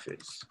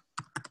Profits,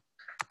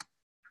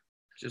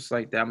 just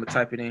like that. I'm gonna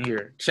type it in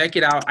here. Check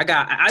it out.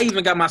 I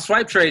even got my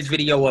swipe trades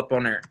video up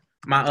on there.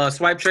 My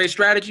swipe trade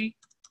strategy.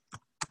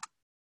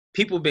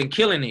 People been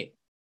killing it.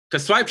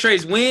 Because swipe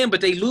trades win,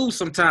 but they lose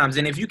sometimes.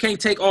 And if you can't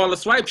take all the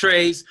swipe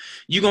trades,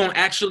 you're going to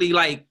actually,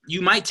 like,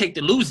 you might take the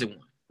losing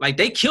one. Like,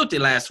 they killed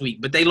it last week,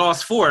 but they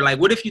lost 4.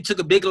 Like, what if you took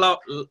a big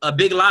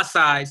lot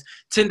size,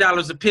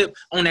 $10 a pip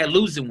on that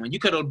losing one? You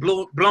could have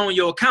blown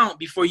your account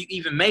before you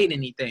even made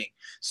anything.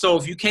 So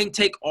if you can't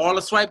take all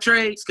the swipe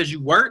trades because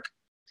you work,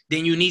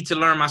 then you need to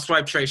learn my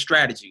swipe trade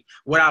strategy.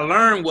 What I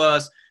learned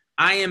was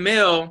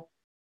IML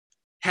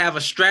have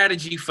a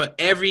strategy for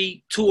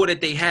every tool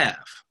that they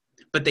have,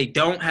 but they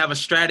don't have a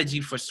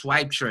strategy for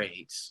swipe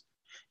trades.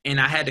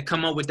 And I had to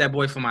come up with that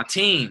boy for my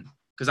team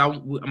because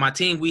my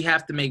team, we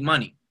have to make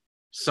money.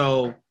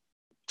 So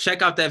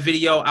check out that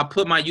video. I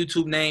put my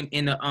YouTube name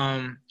in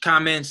the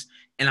comments,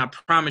 and I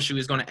promise you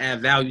it's going to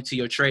add value to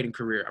your trading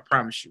career. I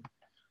promise you.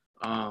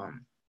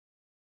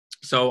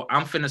 So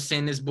I'm finna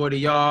send this boy to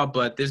y'all,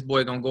 but this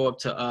boy going to go up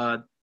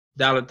to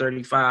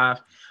 $1.35.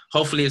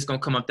 Hopefully it's gonna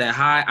come up that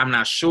high. I'm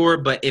not sure,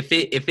 but if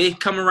it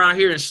come around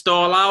here and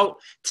stall out,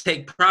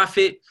 take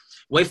profit,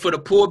 wait for the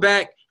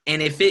pullback,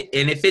 and if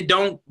it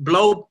don't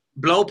blow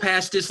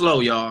past this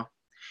low, y'all.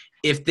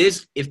 If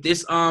this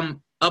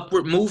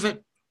upward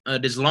movement,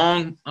 this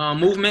long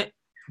movement,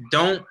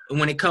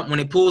 when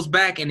it pulls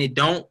back and it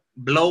don't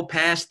blow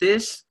past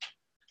this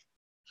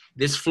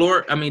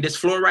floor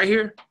right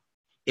here,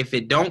 if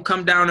it don't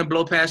come down and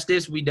blow past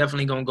this, we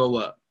definitely gonna go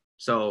up.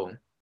 So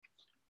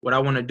what I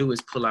want to do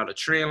is pull out a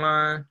trend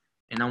line,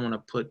 and I want to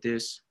put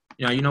this.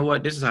 You know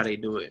what? This is how they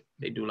do it.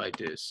 They do like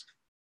this.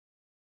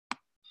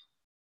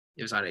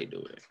 This is how they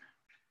do it.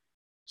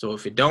 So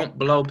if it don't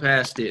blow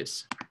past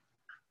this,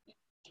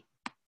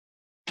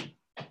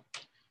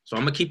 so I'm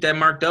gonna keep that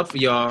marked up for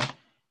y'all,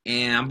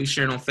 and I'll be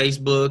sharing on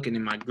Facebook and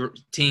in my group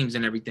teams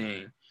and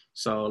everything.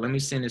 So let me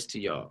send this to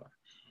y'all,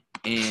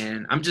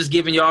 and I'm just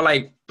giving y'all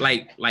like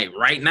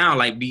right now,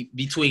 like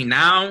between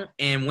now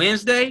and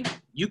Wednesday,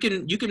 you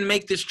can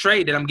make this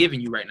trade that I'm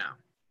giving you right now.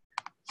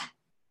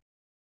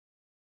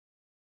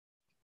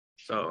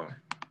 So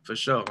for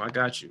sure, I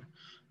got you.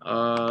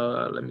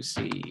 Let me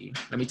see.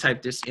 Let me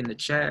type this in the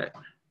chat.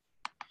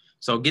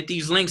 So get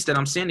these links that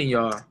I'm sending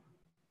y'all,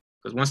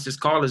 because once this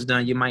call is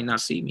done, you might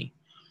not see me.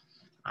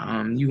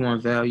 You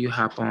want value,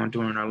 hop on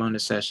during our London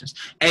sessions.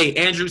 Hey,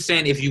 Andrew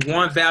saying if you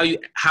want value,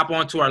 hop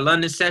on to our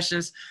London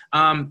sessions.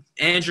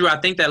 Andrew, I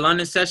think that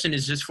London session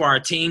is just for our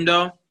team,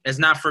 though. It's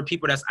not for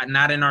people that's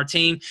not in our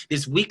team.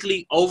 This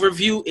weekly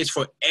overview is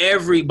for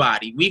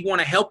everybody. We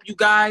want to help you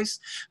guys,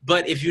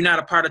 but if you're not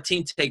a part of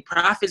Team Take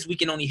Profits, we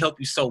can only help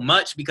you so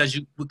much because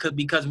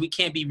we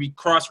can't be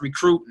cross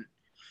recruiting.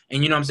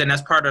 And you know what I'm saying?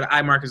 That's part of the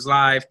iMarkets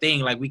Live thing.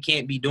 Like, we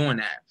can't be doing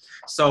that.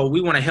 So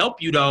we want to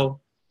help you,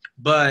 though.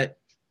 But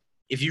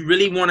if you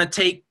really want to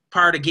take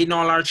part of getting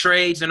all our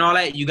trades and all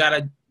that, you got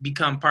to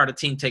become part of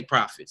Team Take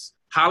Profits.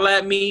 Holla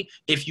at me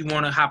if you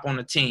want to hop on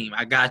the team.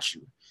 I got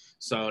you.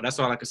 So that's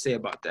all I can say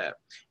about that.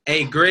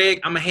 Hey, Greg,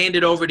 I'm going to hand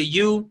it over to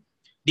you.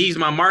 These are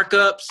my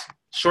markups,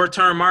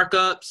 short-term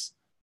markups.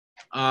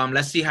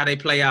 Let's see how they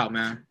play out,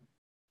 man.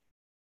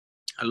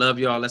 I love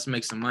y'all. Let's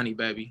make some money,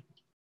 baby.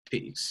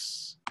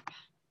 Peace.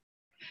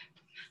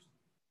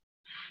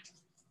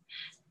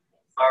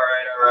 All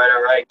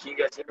right. Can you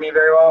guys hear me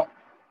very well?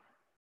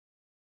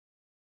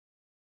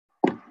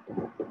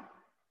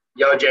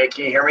 Yo, Jay,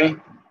 can you hear me?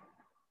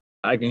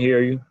 I can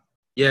hear you.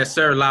 Yes,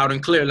 sir. Loud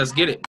and clear. Let's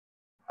get it.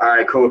 All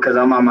right, cool, because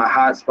I'm on my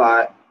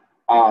hotspot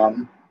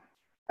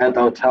at the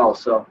hotel.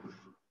 So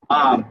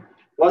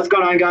what's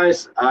going on,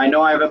 guys? I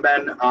know I haven't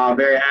been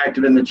very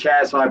active in the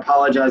chat, so I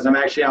apologize. I'm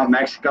actually out in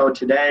Mexico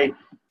today,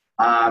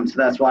 so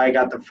that's why I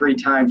got the free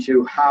time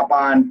to hop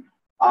on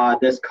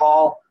this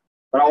call.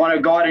 But I want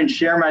to go ahead and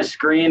share my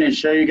screen and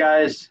show you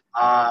guys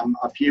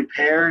a few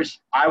pairs.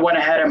 I went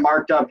ahead and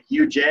marked up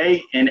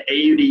UJ and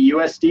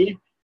AUD/USD,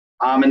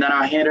 and then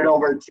I'll hand it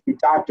over to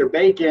Dr.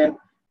 Bacon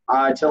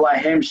to let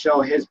him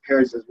show his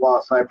pairs as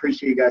well. So I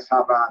appreciate you guys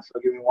hopping on. So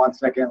give me 1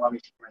 second. Let me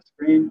share my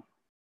screen.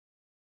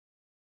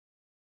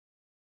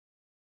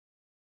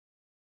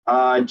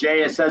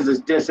 Jay, it says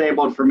it's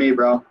disabled for me,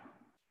 bro.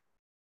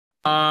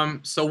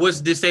 So what's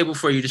disabled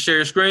for you? To share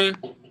your screen?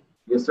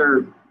 Yes,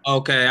 sir.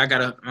 Okay, I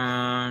gotta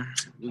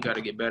we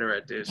gotta get better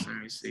at this. Let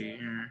me see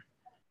here.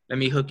 Let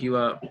me hook you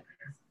up.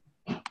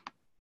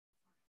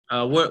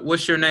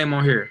 What's your name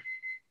on here?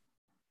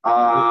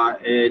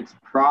 It's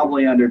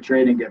probably under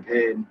trade and get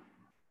paid.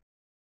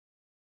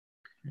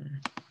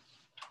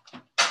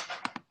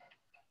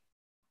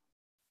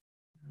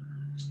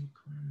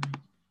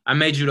 I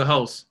made you the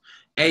host.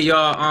 Hey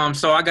y'all,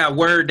 so I got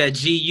word that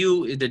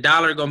GU, the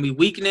dollar gonna be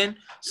weakening.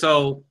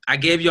 So I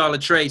gave y'all a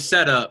trade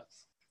setup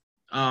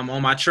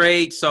on my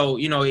trade. So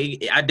you know, it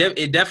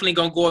definitely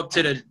gonna go up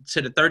to the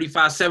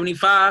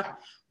 35.75.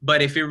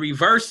 But if it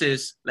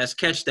reverses, let's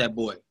catch that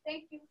boy.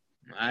 Thank you.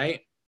 All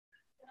right.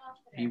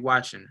 Be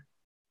watching.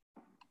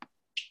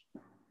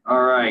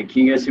 All right.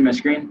 Can you guys see my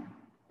screen?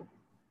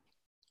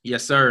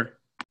 Yes, sir.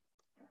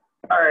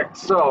 All right.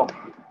 So,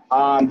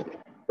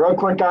 real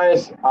quick,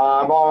 guys.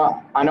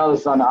 I know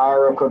this is on the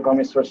hour. Real quick, let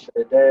me switch to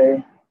the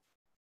day.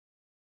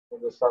 Go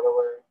this other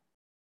way.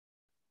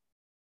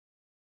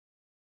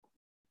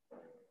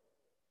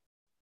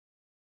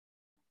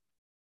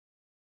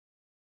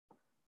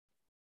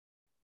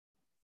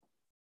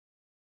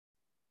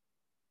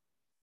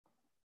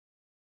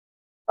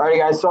 All right,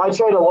 guys, so I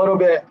trade a little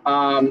bit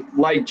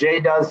like Jay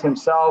does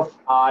himself.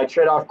 I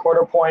trade off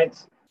quarter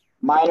points,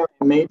 minor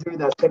and major.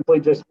 That simply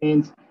just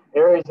means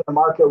areas in the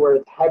market where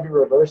it's heavy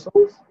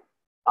reversals.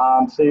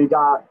 So you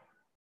got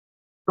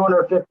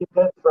 250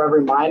 pips for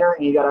every minor,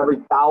 and you got every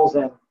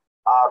 1,000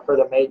 for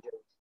the majors.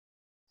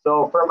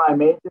 So for my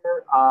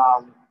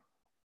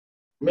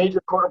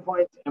major quarter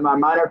points and my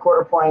minor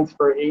quarter points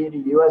for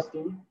AED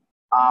USD,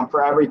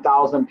 for every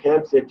 1,000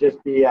 pips, it'd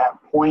just be at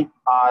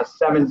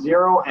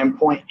 0.70 and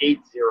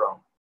 0.80.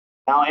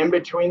 Now, in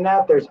between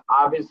that, there's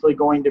obviously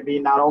going to be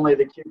not only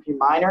the QP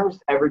minors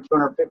every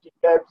 250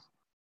 pips,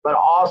 but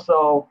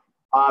also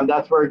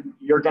that's where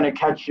you're going to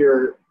catch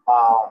your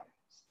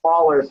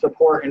smaller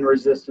support and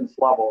resistance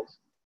levels.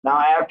 Now,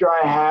 after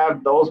I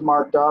have those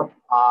marked up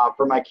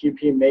for my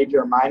QP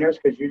major and minors,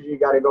 because usually you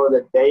got to go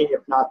the day,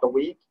 if not the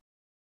week.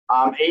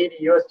 AED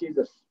USD is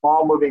a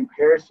small moving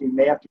pair, so you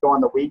may have to go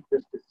on the week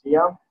just to see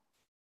them.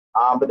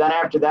 But then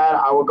after that,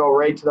 I will go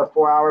right to the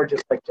 4 hour,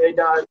 just like Jay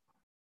does.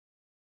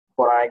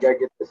 Hold on, I gotta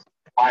get this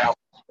file.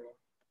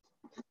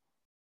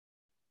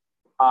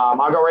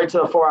 I'll go right to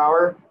the 4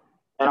 hour,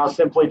 and I'll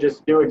simply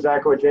just do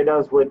exactly what Jay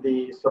does with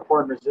the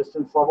support and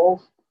resistance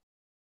levels.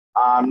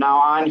 Now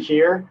on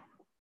here,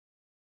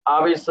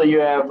 obviously you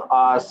have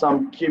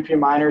some QP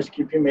minors,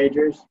 QP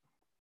majors,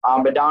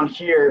 but down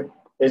here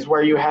is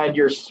where you had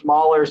your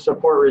smaller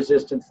support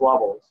resistance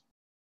levels,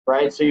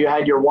 right? So you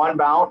had your one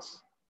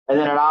bounce, and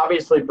then it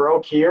obviously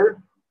broke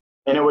here,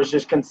 and it was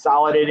just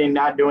consolidating,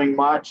 not doing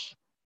much.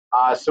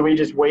 So we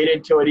just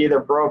waited till it either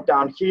broke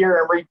down here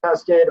and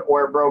retested,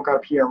 or it broke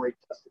up here and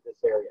retested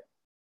this area,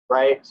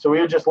 right? So we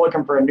were just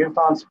looking for a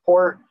newfound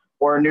support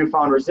or a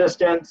newfound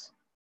resistance.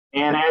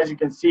 And as you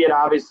can see, it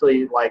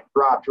obviously like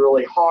dropped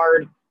really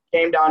hard,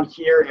 came down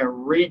here and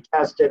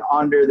retested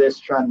under this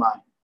trend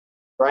line.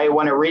 Right,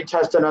 when it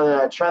retested under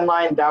that trend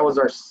line, that was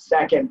our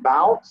second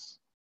bounce.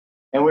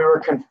 And we were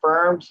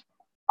confirmed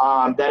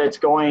that it's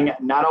going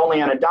not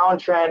only on a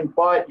downtrend,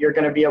 but you're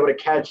going to be able to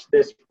catch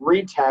this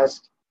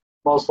retest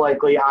most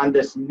likely on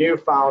this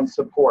newfound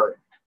support,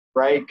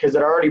 right? Because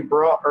it already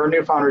broke, or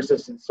newfound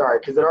resistance, sorry,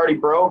 because it already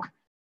broke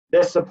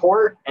this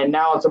support, and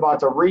now it's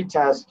about to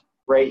retest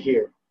right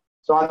here.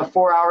 So on the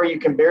 4 hour, you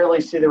can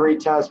barely see the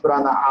retest, but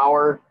on the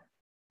hour,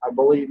 I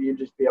believe you'd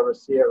just be able to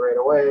see it right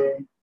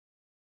away.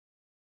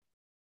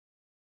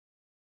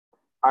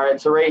 All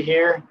right, so right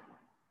here,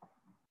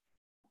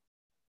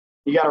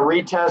 you got a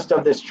retest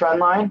of this trend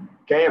line.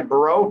 Okay, it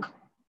broke,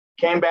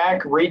 came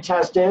back,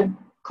 retested,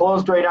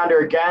 closed right under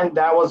again.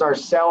 That was our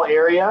sell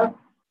area.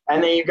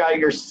 And then you got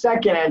your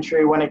second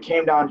entry when it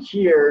came down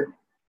here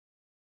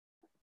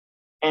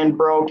and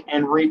broke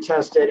and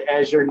retested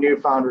as your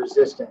newfound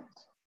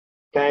resistance.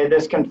 Okay,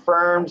 this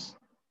confirms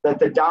that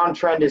the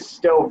downtrend is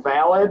still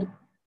valid.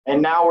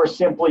 And now we're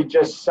simply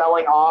just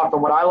selling off.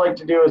 And what I like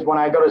to do is when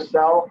I go to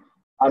sell,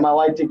 I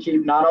like to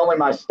keep not only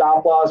my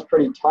stop loss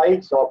pretty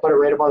tight, so I'll put it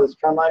right above this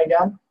trend line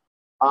again,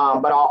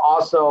 but I'll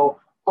also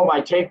put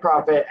my take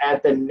profit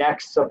at the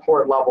next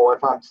support level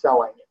if I'm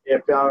selling.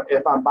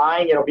 If I'm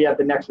buying, it'll be at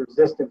the next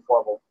resistance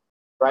level,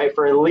 right,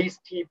 for at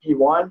least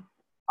TP1.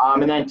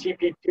 And then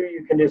TP2,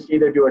 you can just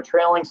either do a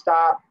trailing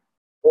stop,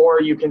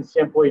 or you can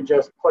simply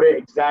just put it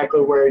exactly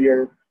where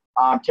your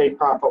take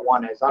profit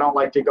one is. I don't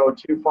like to go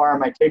too far on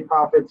my take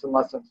profits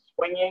unless I'm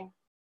swinging.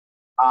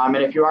 And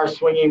if you are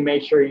swinging,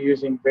 make sure you're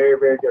using very,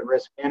 very good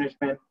risk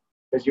management,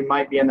 because you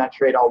might be in that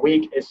trade all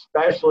week,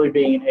 especially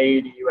being an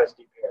AUD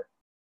USD pair.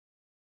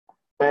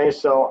 Okay,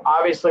 so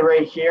obviously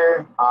right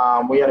here,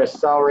 we had a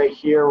sell right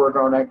here. We're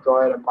going to go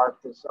ahead and mark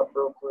this up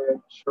real quick,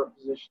 short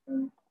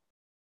position.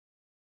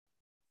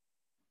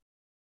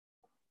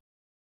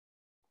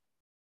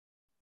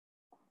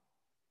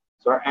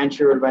 So our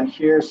entry would have been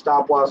here,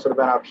 stop loss would have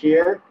been up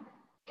here.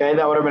 Okay,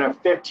 that would have been a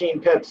 15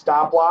 pip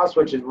stop loss,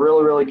 which is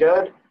really, really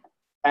good.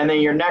 And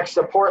then your next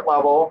support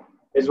level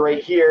is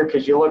right here,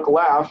 because you look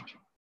left.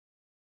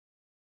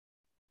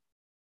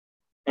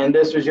 And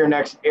this was your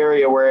next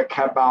area where it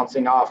kept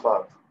bouncing off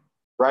of,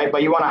 right?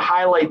 But you want to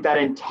highlight that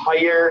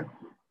entire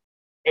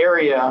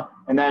area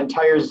and that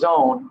entire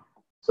zone,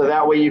 so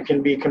that way you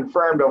can be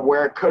confirmed of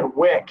where it could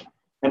wick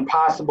and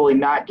possibly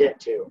not get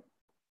to,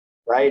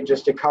 right?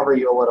 Just to cover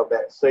you a little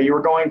bit. So you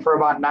were going for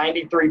about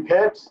 93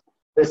 pips.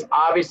 This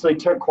obviously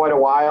took quite a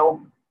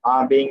while.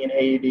 being an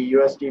AUD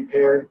USD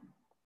pair,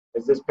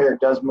 because this pair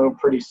does move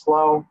pretty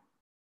slow.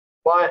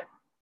 But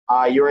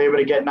you were able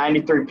to get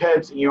 93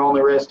 pips, and you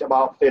only risked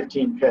about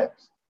 15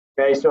 pips.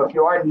 Okay, so if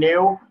you are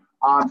new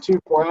to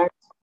Forex,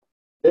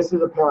 this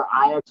is a pair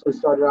I actually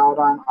started out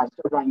on. I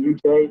started on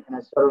UJ and I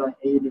started on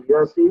AUD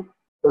USD,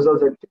 because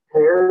those are two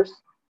pairs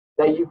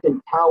that you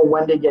can tell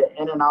when to get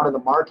in and out of the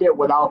market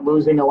without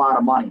losing a lot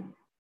of money,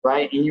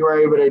 right? And you were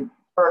able to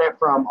turn it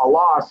from a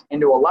loss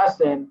into a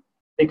lesson,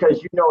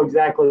 because you know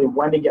exactly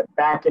when to get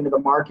back into the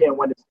market and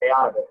when to stay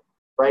out of it,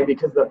 right?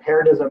 Because the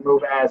pair doesn't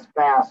move as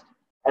fast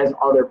as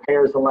other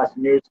pairs unless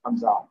news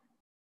comes out.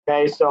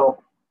 Okay,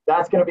 so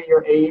that's going to be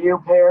your AU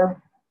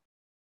pair.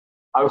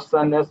 I will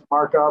send this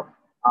markup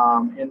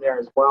in there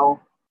as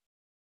well.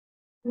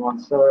 One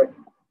sec.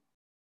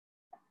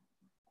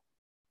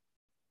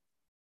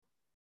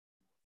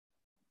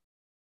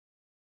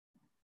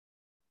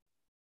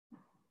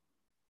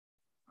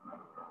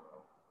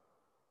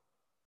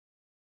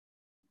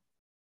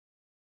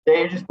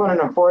 Jay, you just put in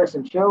a Forex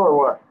and chill or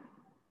what?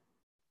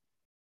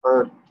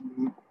 Or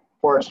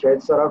Forex trade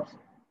setups?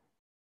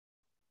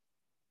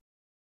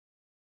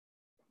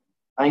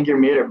 I think you're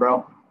muted,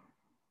 bro.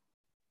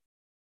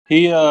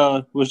 He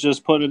was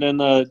just putting in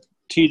the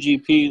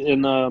TGP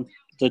in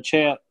the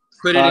chat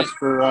Put it in.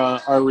 for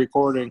our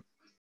recording.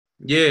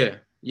 Yeah.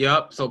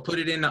 Yep. So put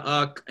it in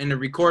the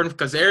recording,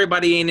 because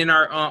everybody ain't in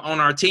our on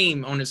our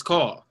team on this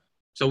call.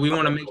 So we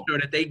want to make sure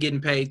that they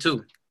getting paid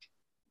too.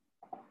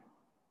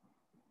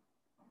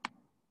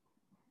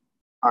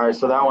 All right,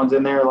 so that one's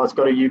in there. Let's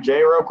go to UJ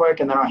real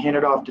quick, and then I'll hand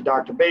it off to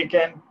Dr.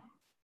 Bacon,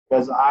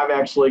 because I've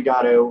actually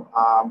got to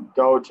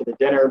go to the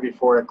dinner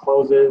before it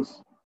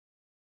closes.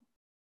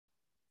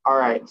 All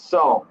right,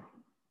 so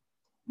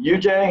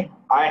UJ,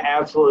 I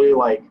absolutely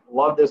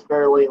love this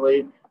pair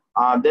lately.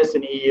 This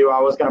in EU, I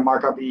was going to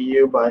mark up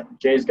EU, but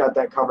Jay's got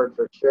that covered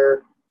for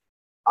sure.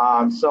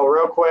 So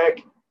real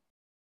quick,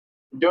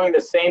 doing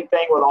the same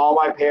thing with all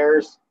my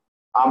pairs.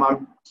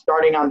 I'm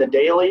starting on the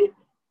daily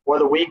or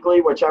the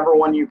weekly, whichever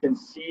one you can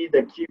see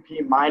the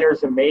QP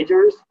minors and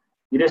majors.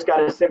 You just got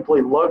to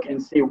simply look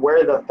and see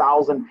where the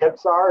 1,000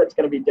 pips are. It's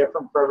going to be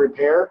different for every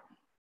pair.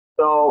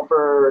 So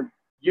for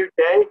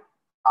UK,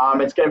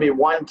 it's going to be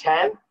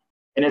 110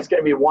 and it's going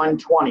to be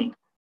 120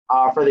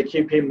 for the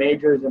QP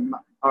majors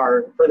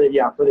for the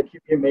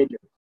QP majors,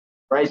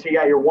 right? So you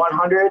got your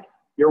 100,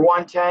 your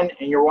 110,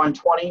 and your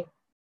 120, and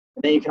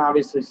then you can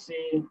obviously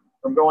see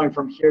from going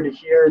from here to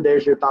here,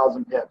 there's your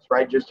 1,000 pips,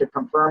 right? Just to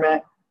confirm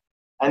it.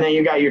 And then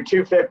you got your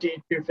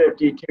 250,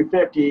 250,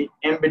 250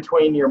 in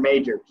between your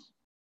majors.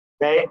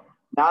 Okay,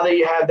 now that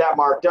you have that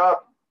marked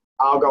up,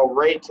 I'll go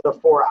right to the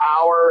 4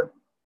 hour,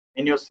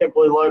 and you'll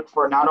simply look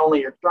for not only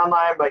your trend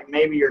line, but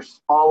maybe your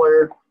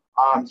smaller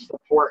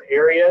support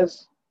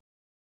areas.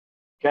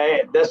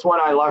 Okay, this one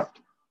I left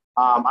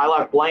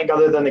blank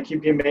other than the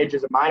QP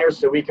majors and minors,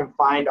 so we can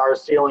find our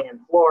ceiling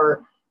and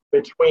floor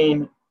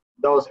between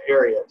those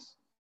areas.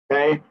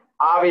 Okay,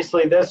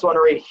 obviously this one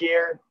right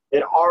here,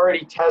 it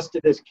already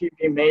tested this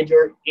QP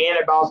major and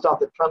it bounced off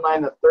the trend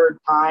line the third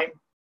time.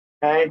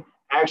 Okay,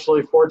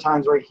 actually 4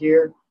 times right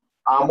here.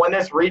 When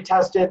this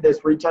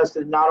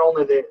retested not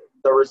only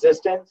the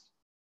resistance,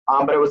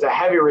 but it was a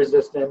heavy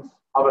resistance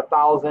of the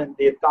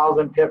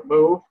 1,000 pip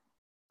move.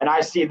 And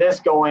I see this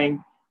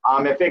going,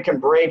 if it can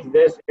break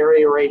this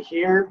area right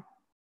here.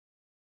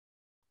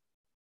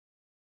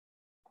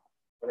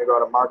 I'm gonna go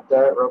to mark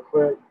that real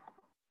quick.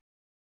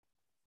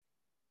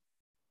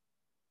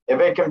 If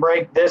it can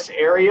break this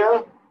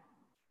area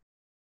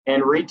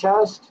and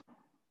retest,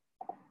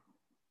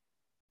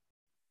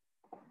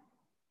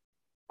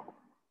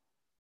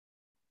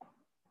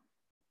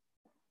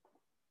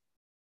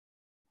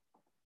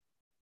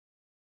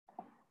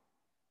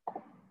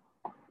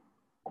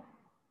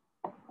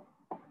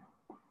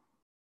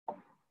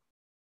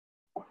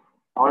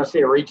 I want to see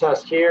a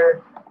retest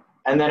here,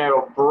 and then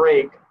it'll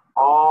break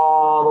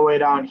all the way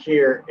down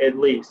here at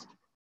least,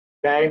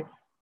 okay?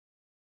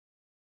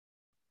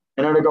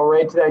 And it'll go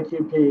right to that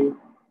QP,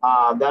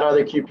 that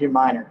other QP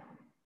minor.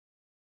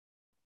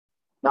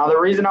 Now, the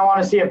reason I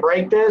want to see it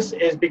break this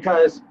is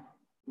because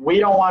we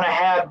don't want to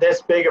have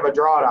this big of a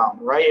drawdown,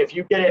 right? If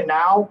you get it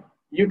now,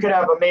 you could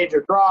have a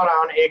major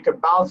drawdown. It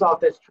could bounce off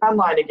this trend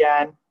line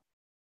again,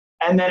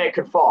 and then it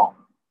could fall,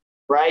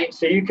 right?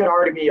 So you could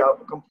already be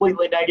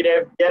completely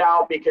negative, get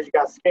out because you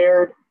got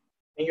scared,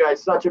 and you had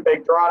such a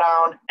big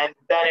drawdown, and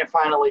then it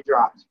finally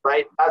drops,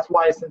 right? That's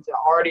why, since it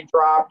already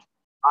dropped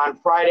on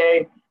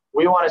Friday,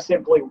 we want to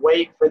simply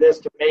wait for this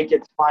to make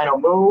its final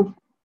move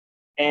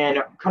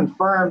and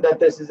confirm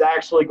that this is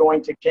actually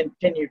going to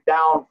continue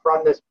down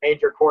from this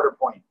major quarter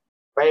point,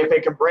 right? If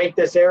it can break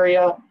this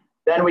area,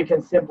 then we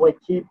can simply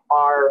keep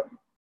our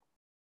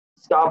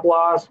stop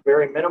loss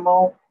very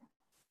minimal,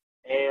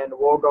 and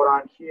we'll go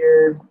down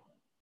here,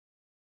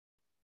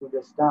 move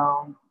this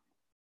down.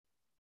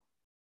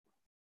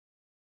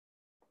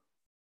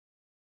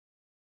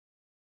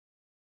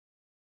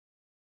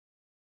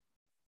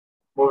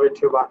 Move it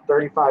to about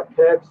 35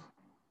 pips,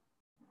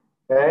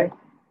 okay?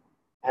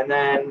 And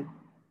then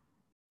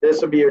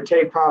This would be your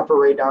take profit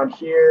right down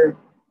here,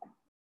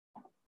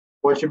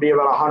 which would be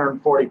about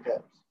 140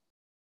 pips.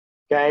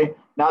 Okay.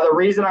 Now the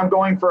reason I'm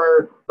going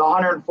for the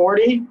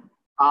 140,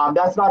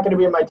 that's not going to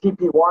be my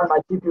TP1. My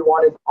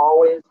TP1 is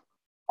always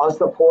a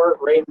support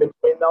right in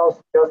between those,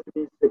 just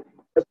to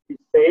be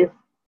safe.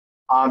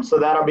 So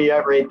that'll be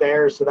it right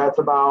there. So that's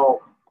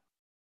about,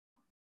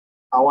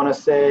 I want to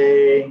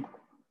say,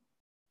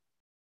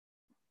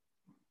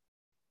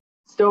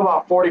 still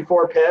about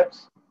 44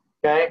 pips.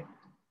 Okay.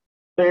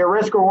 So your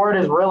risk reward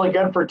is really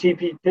good for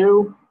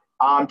TP2.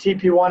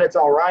 TP1, it's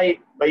all right,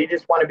 but you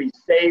just want to be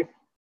safe.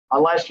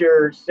 Unless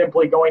you're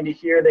simply going to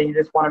here, then you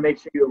just want to make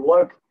sure you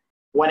look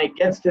when it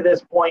gets to this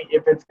point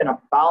if it's going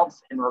to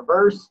bounce and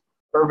reverse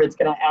or if it's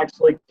going to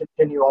actually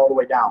continue all the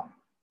way down.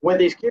 With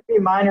these QP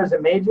minors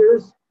and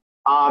majors,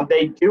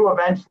 they do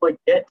eventually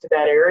get to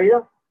that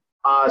area.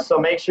 So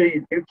make sure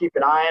you do keep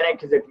an eye on it,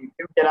 because if you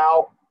do get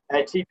out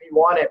at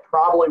TP1, it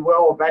probably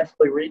will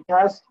eventually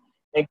retest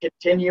and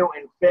continue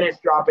and finish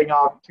dropping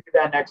off to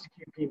that next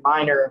QP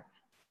minor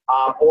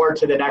or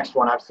to the next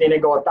one. I've seen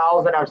it go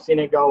 1,000. I've seen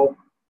it go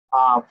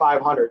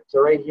 500.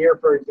 So right here,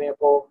 for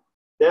example,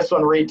 this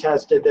one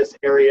retested this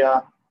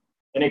area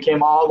and it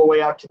came all the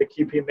way up to the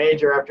QP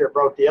major after it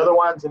broke the other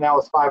ones, and that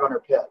was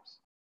 500 pips,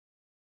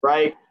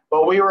 right?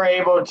 But we were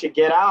able to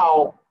get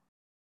out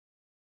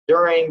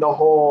during the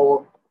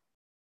whole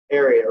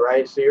area,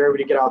 right? So you're able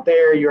to get out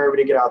there, you're able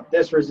to get out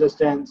this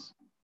resistance,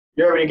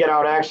 you're able to get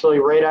out actually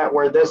right at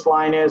where this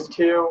line is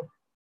too,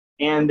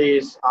 and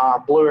these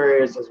blue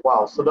areas as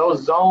well. So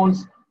those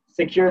zones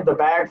secured the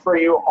bag for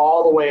you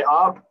all the way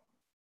up.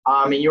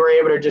 And you were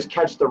able to just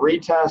catch the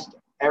retest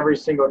every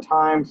single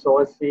time. So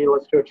let's see,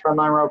 let's do a trend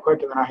line real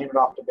quick, and then I'll hand it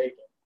off to Bacon.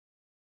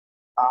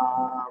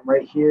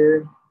 Right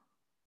here.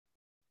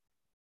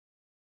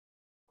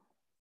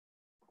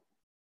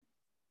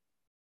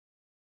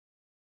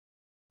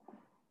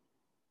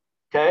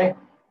 Okay,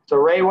 so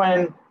right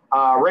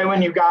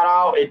when you got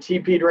out, it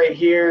TP'd right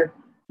here.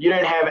 You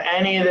didn't have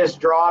any of this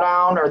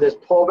drawdown or this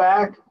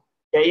pullback.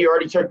 Okay, you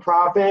already took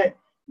profit.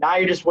 Now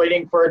you're just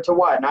waiting for it to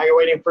what? Now you're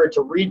waiting for it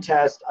to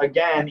retest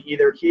again,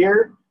 either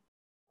here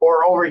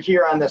or over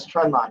here on this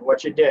trend line,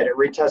 which it did. It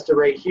retested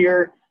right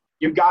here.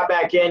 You got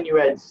back in, you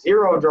had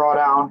zero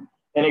drawdown,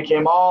 and it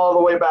came all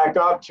the way back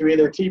up to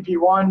either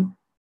TP1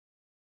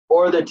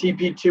 or the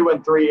TP2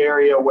 and 3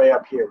 area way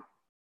up here.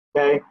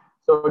 Okay,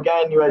 so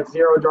again, you had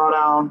zero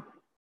drawdown,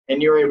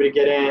 and you were able to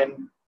get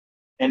in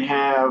and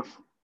have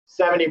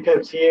 70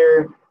 pips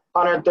here,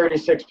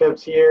 136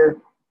 pips here,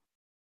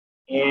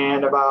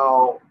 and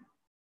about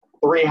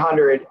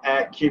 300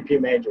 at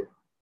QP major.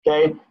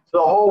 Okay, so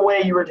the whole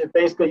way you were just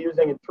basically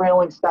using a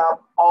trailing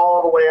stop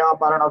all the way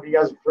up. I don't know if you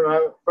guys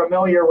are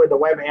familiar with the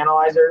web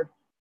analyzer,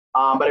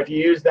 but if you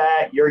use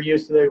that, you're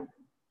used to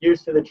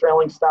the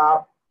trailing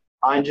stop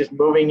and just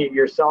moving it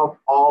yourself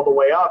all the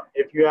way up.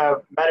 If you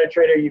have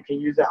MetaTrader, you can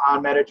use it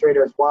on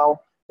MetaTrader as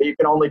well, but you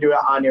can only do it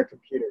on your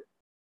computer.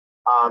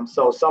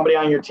 So somebody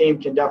on your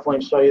team can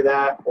definitely show you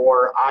that,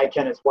 or I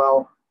can as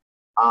well.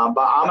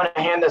 But I'm going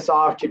to hand this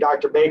off to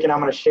Dr. Bacon. I'm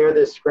going to share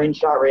this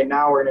screenshot right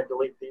now. We're going to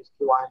delete these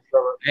two lines.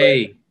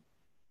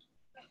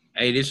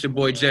 Hey, this your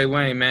boy Jay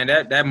Wayne, man.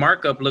 That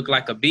markup looked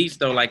like a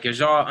beast though. Like, is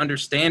y'all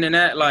understanding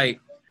that?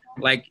 Like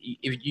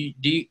if you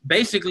do,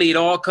 basically it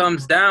all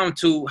comes down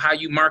to how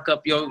you mark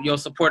up your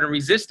support and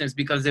resistance.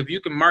 Because if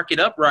you can mark it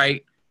up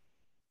right,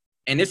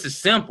 and this is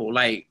simple,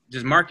 like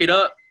just mark it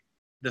up,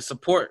 the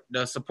support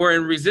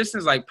and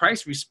resistance, like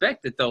price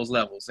respect at those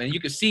levels, and you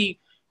can see.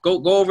 Go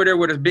over there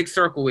where the big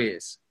circle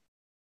is.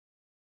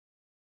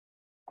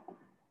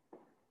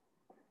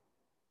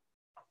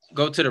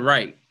 Go to the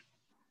right.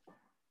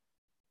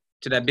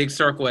 To that big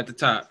circle at the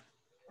top.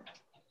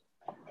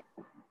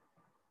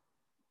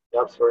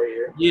 That's right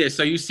here. Yeah,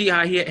 so you see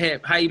how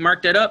he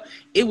marked that up?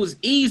 It was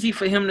easy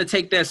for him to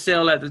take that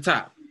sell at the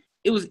top.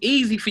 It was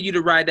easy for you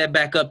to ride that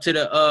back up to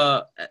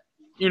the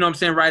you know what I'm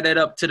saying, ride that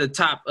up to the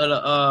top of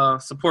the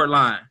support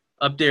line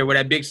up there where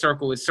that big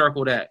circle is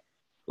circled at.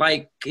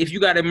 Like, if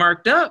you got it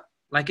marked up,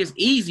 like, it's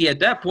easy at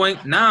that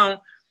point.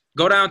 Now,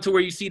 go down to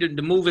where you see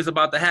the move is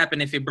about to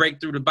happen if it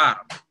break through the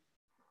bottom.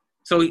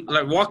 So,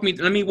 like,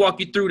 let me walk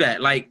you through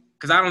that. Like,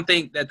 because I don't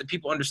think that the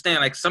people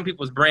understand. Like, some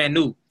people is brand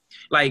new.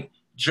 Like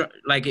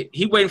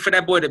he waiting for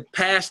that boy to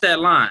pass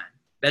that line,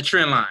 that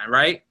trend line,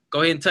 right?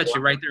 Go ahead and touch it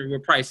right there where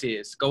price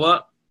is. Go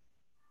up.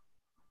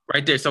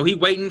 Right there. So he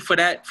waiting for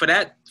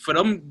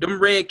them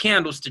red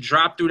candles to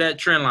drop through that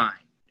trend line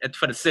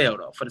for the sale,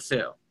 though, for the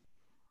sale.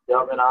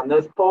 Yep, and on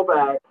this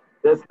pullback,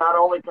 this not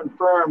only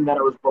confirmed that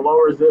it was below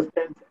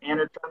resistance and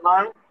a trend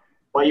line,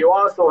 but you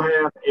also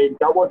have a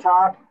double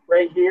top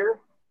right here.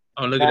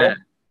 Oh, look at that.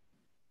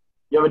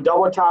 You have a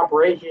double top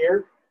right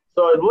here.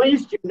 So at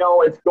least you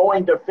know it's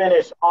going to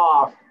finish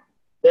off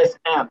this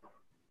M,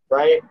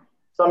 right?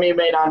 Some of you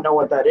may not know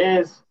what that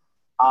is,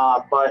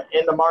 but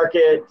in the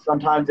market,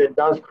 sometimes it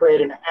does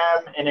create an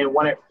M, and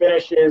when it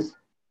finishes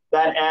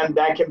that M,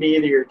 that can be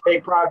either your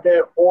take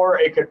profit or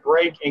it could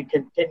break and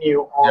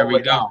continue all the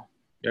way down.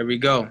 There we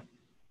go.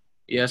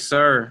 Yes,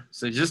 sir.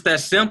 So just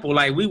that simple.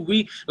 Like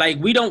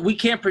we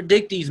can't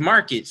predict these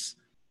markets.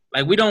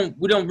 Like we don't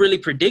really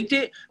predict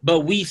it,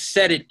 but we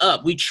set it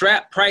up. We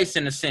trap price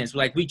in a sense.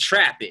 Like we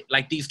trap it.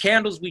 Like these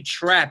candles, we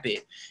trap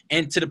it.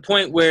 And to the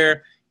point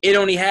where it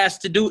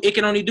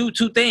can only do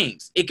two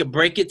things. It could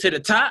break it to the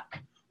top,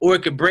 or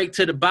it could break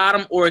to the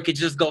bottom, or it could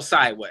just go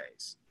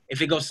sideways.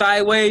 If it goes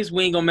sideways,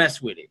 we ain't gonna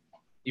mess with it.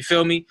 You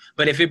feel me?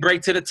 But if it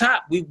break to the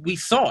top, we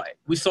saw it.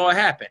 We saw it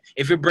happen.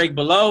 If it break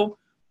below,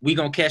 we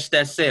gonna catch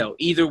that sale.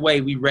 Either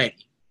way, we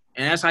ready.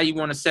 And that's how you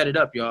want to set it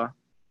up, y'all.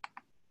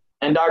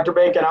 And Dr.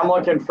 Bacon, I'm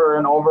looking for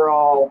an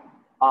overall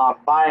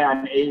buy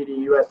on AED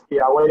USD.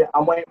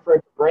 I'm waiting for it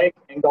to break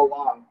and go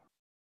long.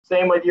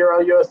 Same with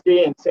Euro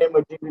USD and same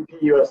with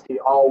GBP USD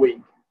all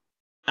week.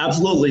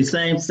 Absolutely.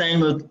 Same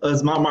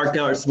as my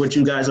markouts, what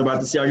you guys are about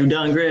to see. Are you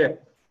done, Greg?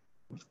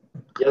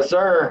 Yes,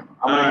 sir.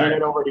 I'm going to hand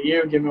it over to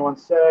you. Give me 1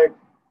 sec. Let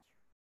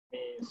me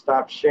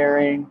stop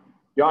sharing.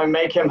 You want me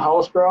to make him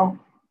host, bro?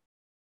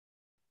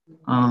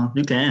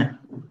 You can.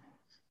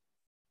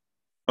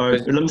 All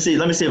right, let me see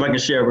if I can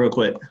share real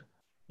quick.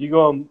 You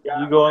go on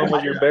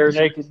with your bare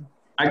naked.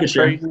 I can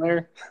share.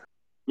 There.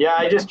 Yeah,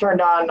 I just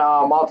turned on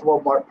multiple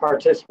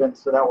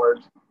participants, so that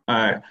works. All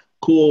right,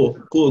 cool.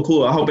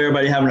 I hope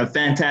everybody having a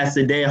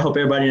fantastic day. I hope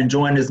everybody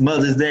enjoying this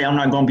Mother's Day. I'm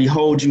not going to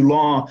hold you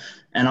long,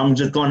 and I'm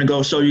just going to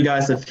go show you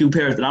guys a few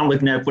pairs that I'm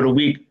looking at for the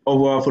week,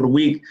 overall for the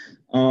week.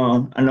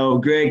 I know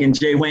Greg and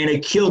Jay Wayne, they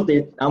killed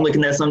it. I'm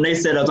looking at some of their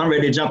setups. I'm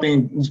ready to jump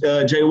in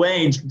Jay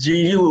Wayne,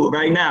 GU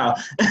right now.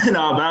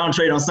 No, but I don't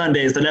trade on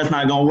Sundays, so that's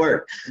not going to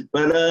work.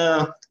 But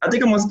I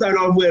think I'm going to start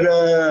off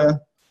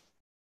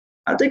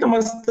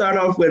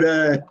with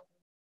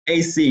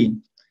AC.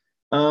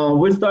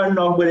 We're starting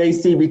off with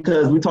AC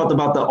because we talked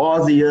about the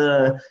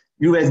Aussie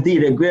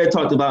USD that Greg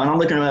talked about, and I'm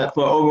looking at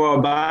for overall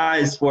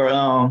buys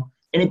for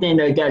anything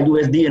that got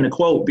USD in the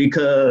quote,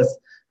 because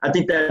I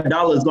think that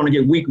dollar is going to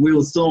get weak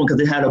real soon because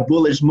it had a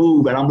bullish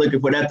move, and I'm looking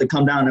for that to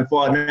come down and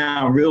fall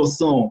down real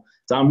soon.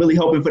 So I'm really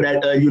hoping for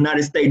that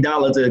United States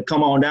dollar to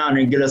come on down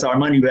and get us our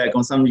money back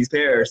on some of these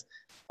pairs.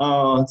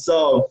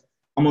 So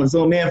I'm going to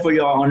zoom in for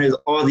y'all on this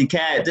Aussie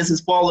CAD. This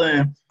is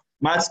following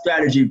my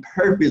strategy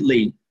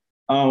perfectly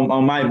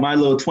on my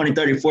little 20,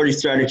 30, 40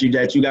 strategy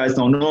that you guys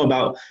don't know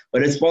about,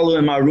 but it's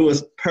following my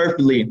rules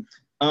perfectly.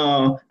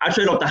 I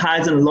trade off the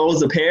highs and the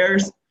lows of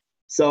pairs.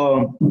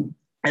 So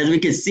as we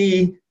can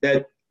see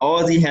that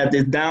Aussie had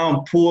this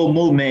down pull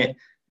movement.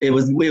 It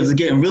was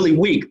getting really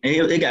weak.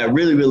 It got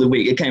really, really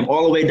weak. It came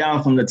all the way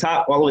down from the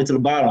top all the way to the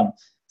bottom.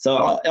 So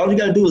all you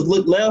got to do is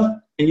look left,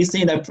 and you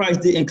see that price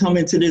didn't come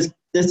into this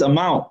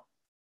amount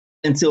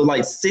until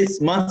like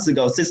 6 months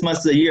ago, 6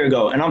 months to a year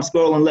ago, and I'm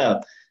scrolling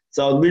left.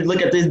 So we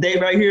look at this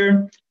date right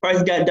here.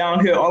 Price got down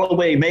here all the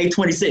way May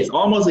 26th,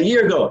 almost a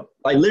year ago,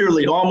 like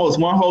literally almost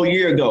one whole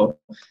year ago.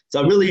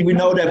 So really, we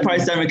know that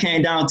price never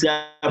came down to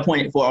that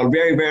point for a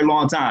very, very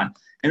long time.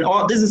 And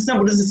this is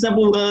simple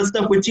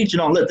stuff we're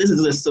teaching on. Look, this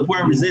is a support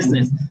and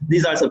resistance.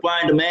 These are supply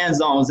and demand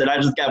zones that I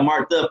just got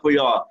marked up for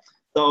y'all.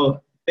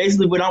 So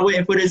basically what I'm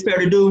waiting for this pair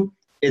to do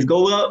is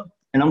go up,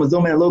 and I'm going to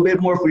zoom in a little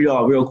bit more for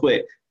y'all real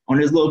quick on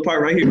this little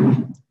part right here.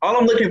 All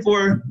I'm looking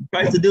for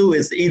price to do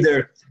is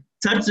either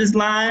touch this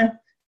line,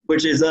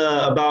 which is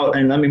about,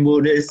 and let me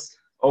move this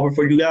over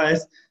for you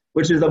guys,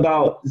 which is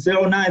about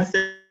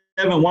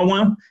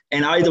 0.9711.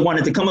 And I either want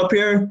it to come up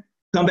here,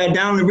 come back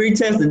down and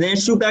retest, and then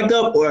shoot back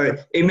up, or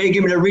it may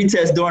give me a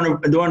retest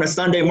during a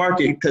Sunday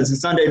market, because the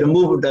Sunday the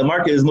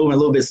market is moving a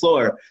little bit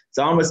slower.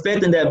 So I'm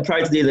expecting that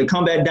price to either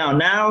come back down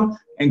now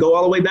and go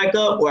all the way back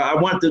up, or I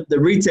want the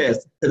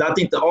retest, because I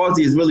think the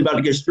Aussie is really about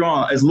to get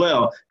strong as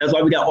well. That's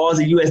why we got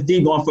Aussie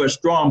USD going for a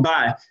strong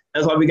buy.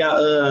 That's why we got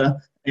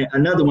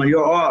another one.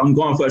 I'm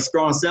going for a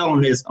strong sell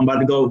on this. I'm about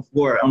to go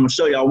for it. I'm going to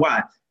show y'all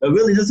why. But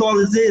really, just all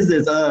this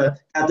is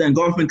after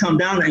engulfing come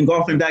down and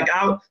engulfing back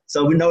out.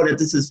 So we know that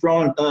this is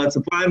strong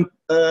supply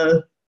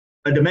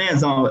demand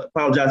zone.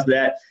 Apologize for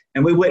that.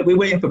 And we're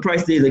waiting for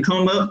price to either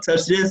come up,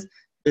 touch this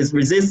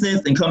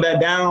resistance, and come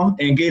back down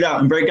and get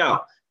out and break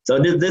out. So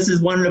this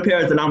is one of the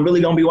pairs that I'm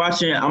really going to be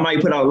watching. I might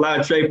put out a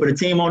live trade for the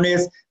team on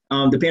this,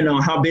 depending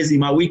on how busy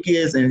my week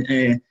is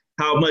and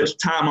how much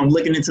time I'm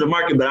looking into the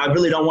market. But I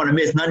really don't want to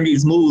miss none of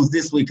these moves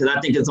this week, because I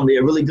think it's going to be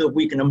a really good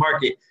week in the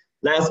market.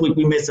 Last week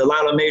we missed a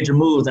lot of major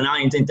moves, and I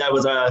didn't think that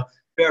was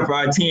fair for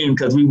our team,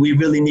 because we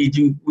really need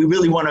you. We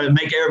really want to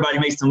make everybody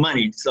make some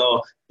money.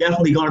 So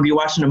definitely going to be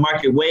watching the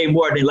market way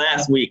more than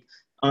last week.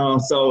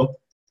 So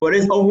for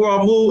this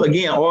overall move,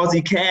 again,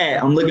 Aussie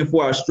CAD, I'm looking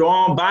for a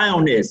strong buy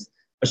on this,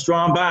 a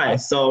strong buy.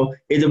 So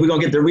either we're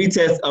going to get the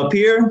retest up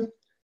here,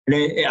 and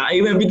then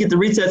even if we get the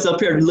retest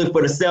up here, we look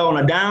for the sell on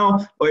the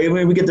down, or even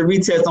if we get the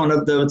retest on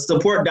the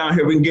support down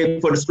here, we can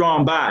get for the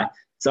strong buy.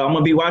 So I'm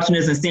going to be watching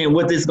this and seeing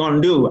what this is going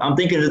to do. I'm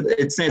thinking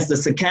it since the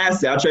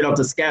stochastic, I'll trade off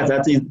the stochastic.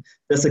 I think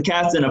the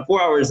stochastic in the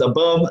 4 hours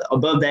above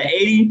that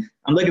 80.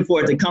 I'm looking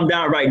for it to come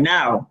down right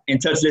now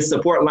and touch this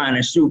support line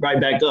and shoot right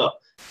back up.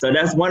 So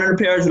that's one of the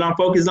pairs that I'm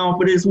focused on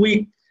for this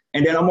week.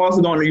 And then I'm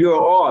also going to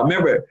Euro AUD.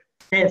 Remember,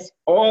 Hence,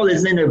 all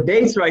is in the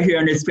base right here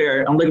in this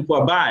pair. I'm looking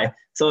for a buy.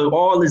 So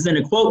all is in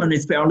the quote on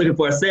this pair. I'm looking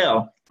for a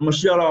sell. I'm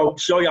gonna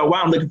show y'all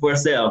why I'm looking for a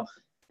sell.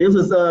 This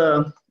was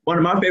one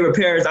of my favorite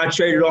pairs I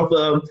traded off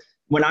of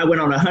when I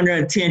went on a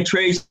 110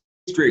 trade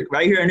streak.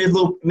 Right here in this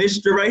little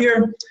mixture right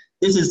here.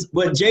 This is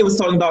what Jay was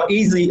talking about,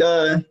 easy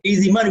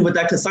money with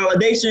that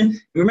consolidation.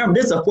 Remember,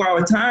 this is a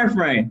 4-hour time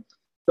frame.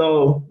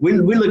 So we're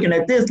looking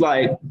at this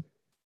like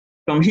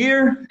from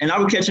here, and I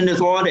was catching this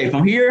all day.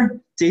 From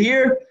here to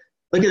here,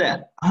 look at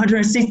that,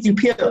 160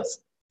 pips.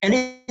 And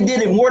it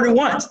did it more than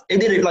once. It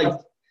did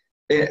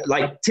it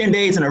like 10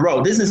 days in a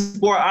row. This is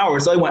 4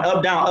 hours. So it went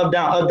up, down, up,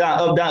 down, up, down,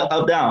 up, down,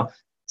 up, down.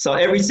 So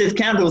every 6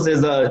 candles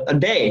is a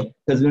day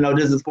because,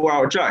 this is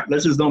 4-hour chart.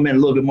 Let's just zoom in a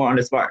little bit more on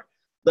this part.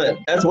 But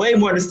that's way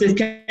more than 6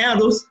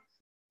 candles.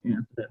 Yeah.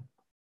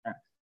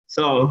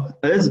 So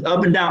this is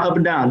up and down, up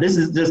and down. This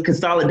is just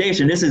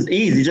consolidation. This is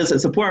easy, just a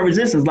support and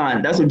resistance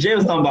line. That's what Jay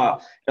was talking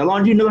about. As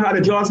long as you knew how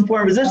to draw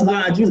support and resistance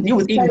lines, you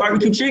was eating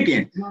barbecue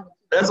chicken.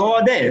 That's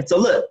all day. So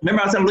look,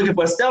 remember I said I'm looking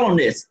for a sell on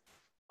this.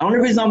 The only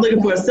reason I'm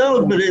looking for a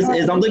sell for this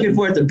is I'm looking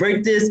for it to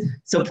break this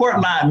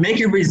support line, make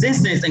it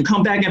resistance, and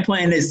come back and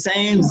play in this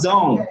same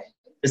zone.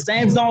 The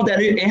same zone that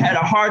it had a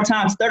hard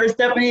time stutter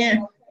stepping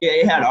in. Yeah,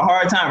 it had a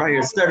hard time right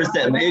here, stutter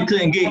stepping. It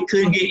couldn't get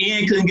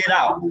in, couldn't get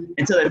out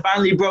until it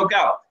finally broke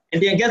out.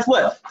 And then guess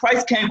what?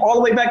 Price came all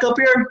the way back up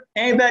here,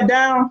 came back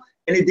down,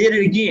 and it did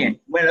it again.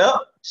 Went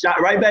up,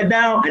 shot right back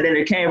down, and then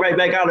it came right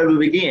back out of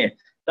it again.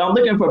 So I'm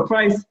looking for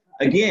price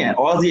again.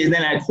 Aussie is in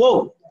that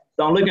quote.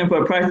 So I'm looking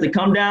for a price to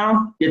come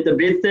down, get the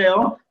bid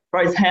sell.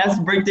 Price has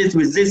to break this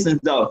resistance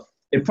though.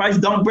 If price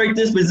don't break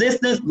this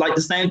resistance, like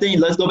the same thing,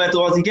 let's go back to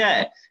Aussie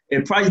CAD.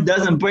 If price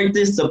doesn't break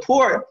this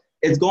support,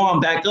 it's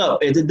going back up.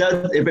 If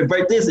it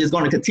breaks this, it's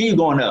going to continue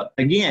going up.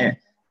 Again,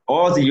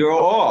 Aussie, you're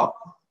off.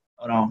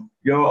 Hold on,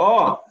 you're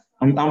off.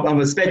 I'm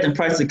expecting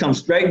price to come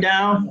straight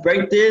down,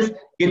 break this,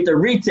 get the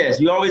retest.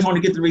 You always want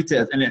to get the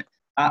retest. And then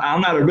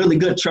I'm not a really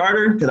good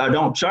charter because I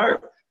don't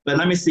chart. But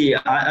let me see.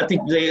 I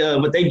think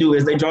what they do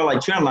is they draw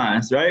like trend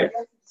lines, right?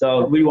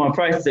 So we want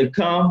price to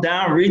come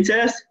down,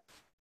 retest,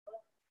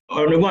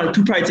 or we want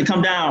price to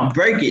come down,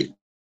 break it.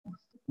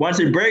 Once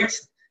it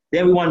breaks,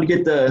 then we want to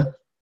get the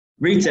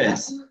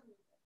retest.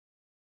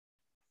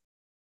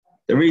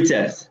 The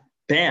retest.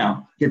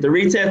 Bam. Get the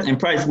retest, and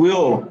price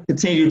will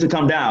continue to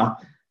come down.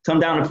 Come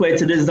down and play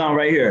to this zone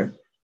right here.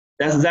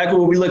 That's exactly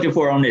what we're looking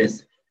for on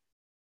this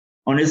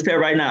pair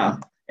right now.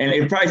 And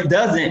if price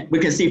doesn't, we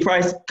can see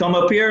price come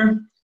up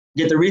here,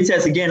 get the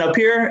retest again up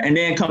here, and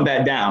then come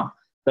back down.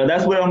 So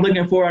that's what I'm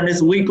looking for on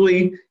this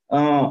weekly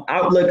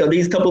outlook of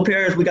these couple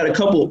pairs. We got a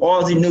couple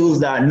Aussie news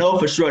that I know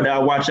for sure that I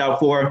watch out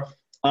for.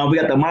 We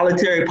got the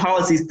monetary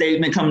policy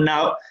statement coming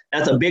out.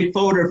 That's a big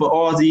folder for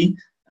Aussie.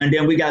 And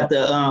then we got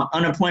the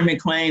unemployment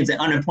claims and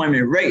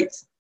unemployment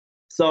rates.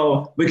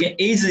 So we can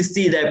easily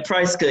see that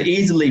price could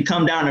easily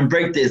come down and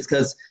break this,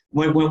 because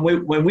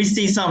when we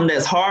see something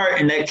that's hard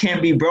and that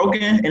can't be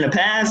broken in the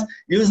past,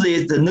 usually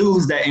it's the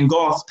news that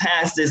engulfs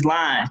past this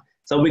line.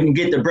 So we can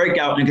get the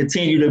breakout and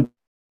continue to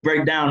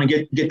break down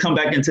and come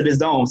back into this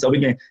zone. So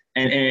we can,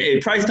 and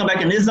if price come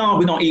back in this zone,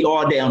 we're gonna eat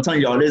all day. I'm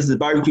telling y'all, this is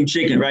barbecue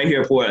chicken right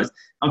here for us.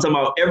 I'm talking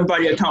about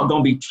everybody account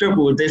gonna be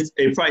triple with this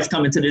if price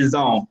come into this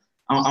zone.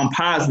 I'm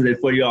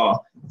positive for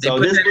y'all. So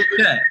this,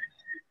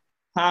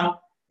 huh?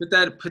 Put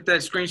that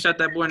screenshot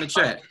that boy in the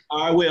chat.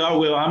 I will.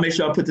 I'll make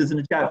sure I put this in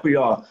the chat for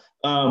y'all.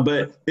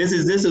 But this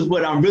is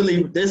what I'm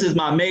really. This is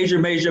my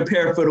major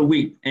pair for the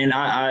week, and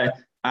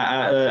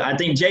I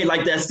think Jay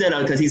liked that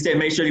setup because he said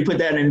make sure you put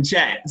that in the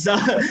chat. So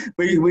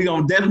we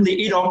gonna definitely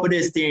eat off of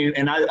this team,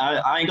 and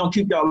I ain't gonna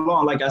keep y'all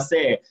long like I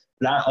said.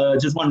 But I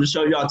just wanted to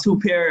show y'all 2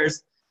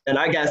 pairs that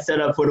I got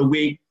set up for the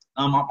week.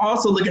 I'm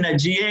also looking at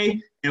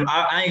GA, and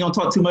I ain't gonna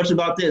talk too much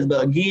about this,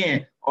 but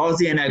again,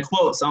 Aussie in that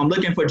quote. So I'm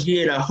looking for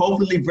GA to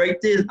hopefully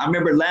break this. I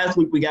remember last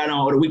week we got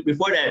on, or the week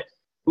before that,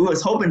 we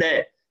was hoping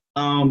that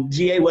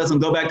GA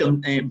wasn't go back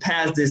and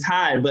pass this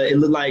high, but it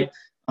looked like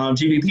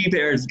GBP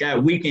pairs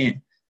got weakened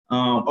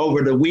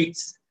over the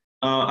weeks.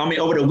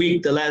 Over the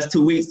week, the last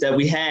 2 weeks that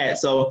we had.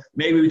 So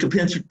maybe we could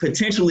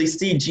potentially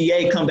see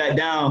GA come back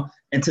down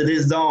into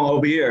this zone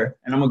over here.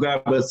 And I'm gonna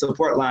grab a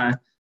support line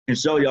and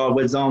show y'all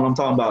what zone I'm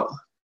talking about.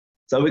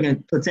 So we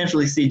can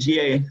potentially see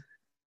GA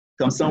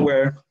come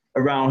somewhere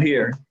around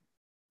here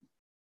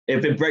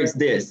if it breaks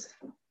this.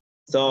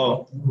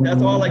 So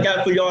that's all I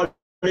got for y'all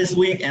this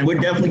week, and we're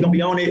definitely gonna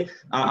be on it.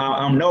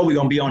 I know we're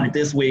gonna be on it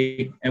this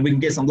week, and we can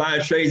get some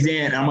live trades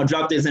in. And I'm gonna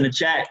drop this in the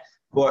chat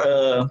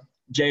for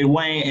Jay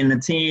Wayne and the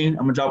team.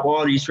 I'm gonna drop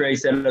all these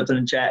trades set up in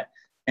the chat,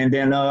 and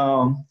then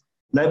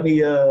let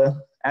me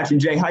actually,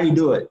 Jay, how you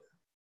do it?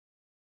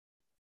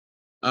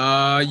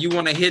 You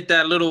want to hit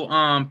that little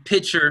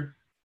picture.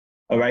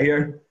 Oh, right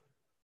here.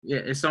 Yeah,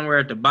 it's somewhere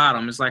at the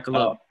bottom. It's like a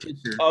little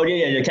picture. Oh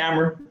yeah, your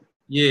camera.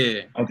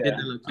 Yeah. Okay. Hit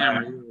the little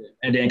camera. Yeah.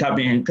 And then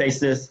copy and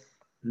paste this.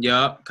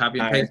 Yup. Copy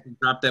and paste. Right.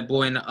 Drop that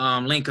boy in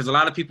the link, because a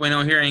lot of people ain't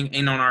on here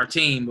ain't on our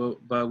team,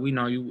 but we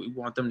know we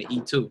want them to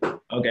eat too.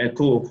 Okay.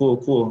 Cool.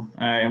 All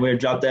right, we'll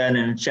drop that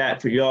in the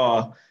chat for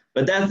y'all.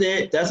 But that's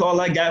it. That's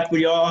all I got for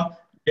y'all.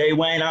 Jay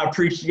Wayne, I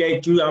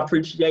appreciate you. I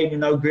appreciate,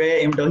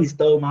 Greg, even though he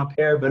stole my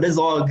pair, but it's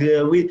all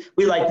good.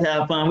 We like to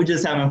have fun. We're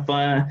just having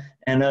fun.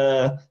 And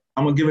I'm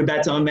going to give it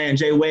back to my man,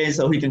 Jay Wayne,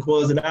 so he can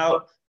close it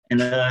out.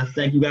 And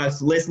thank you guys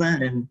for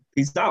listening, and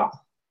peace out.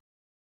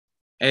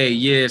 Hey,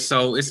 yeah,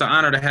 so it's an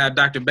honor to have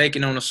Dr.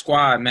 Bacon on the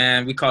squad,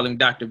 man. We call him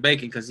Dr.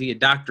 Bacon because he a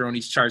doctor on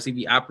these charts. He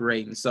be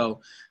operating.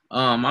 So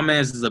my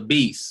man's is a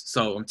beast.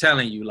 So I'm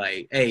telling you,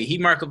 like, hey, he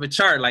mark up a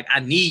chart. Like, I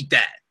need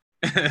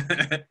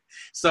that.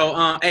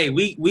 So, hey,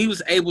 we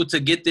was able to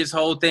get this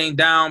whole thing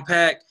down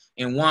packed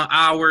in 1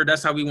 hour.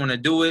 That's how we want to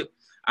do it.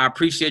 I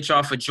appreciate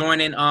y'all for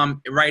joining.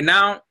 Right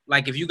now,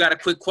 like, if you got a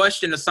quick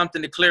question or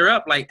something to clear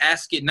up, like,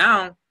 ask it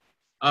now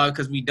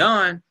because we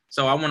done.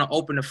 So I want to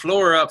open the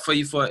floor up for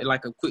you for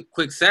like a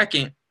quick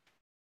second,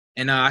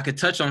 and I could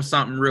touch on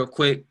something real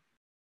quick.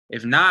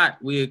 If not,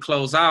 we'll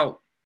close out.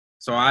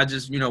 So I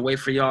just, wait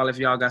for y'all if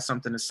y'all got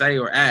something to say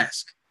or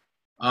ask.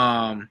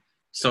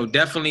 So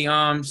definitely,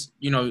 I'm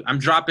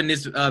dropping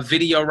this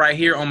video right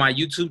here on my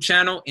YouTube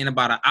channel in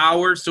about an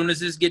hour. As soon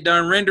as this get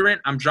done rendering,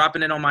 I'm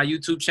dropping it on my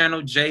YouTube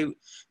channel, J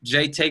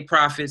Take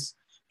Profits,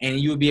 and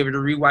you'll be able to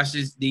rewatch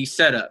these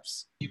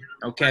setups.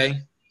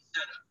 Okay.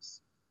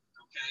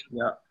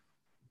 Yeah.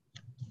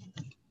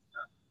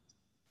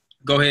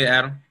 Go ahead,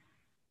 Adam.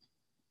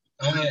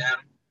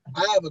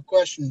 I have a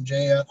question,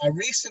 Jay. I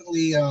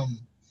recently, I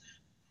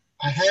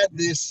had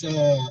this,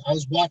 I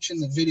was watching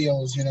the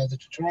videos, the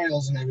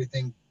tutorials and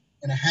everything,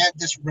 and I had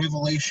this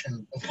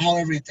revelation of how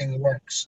everything works.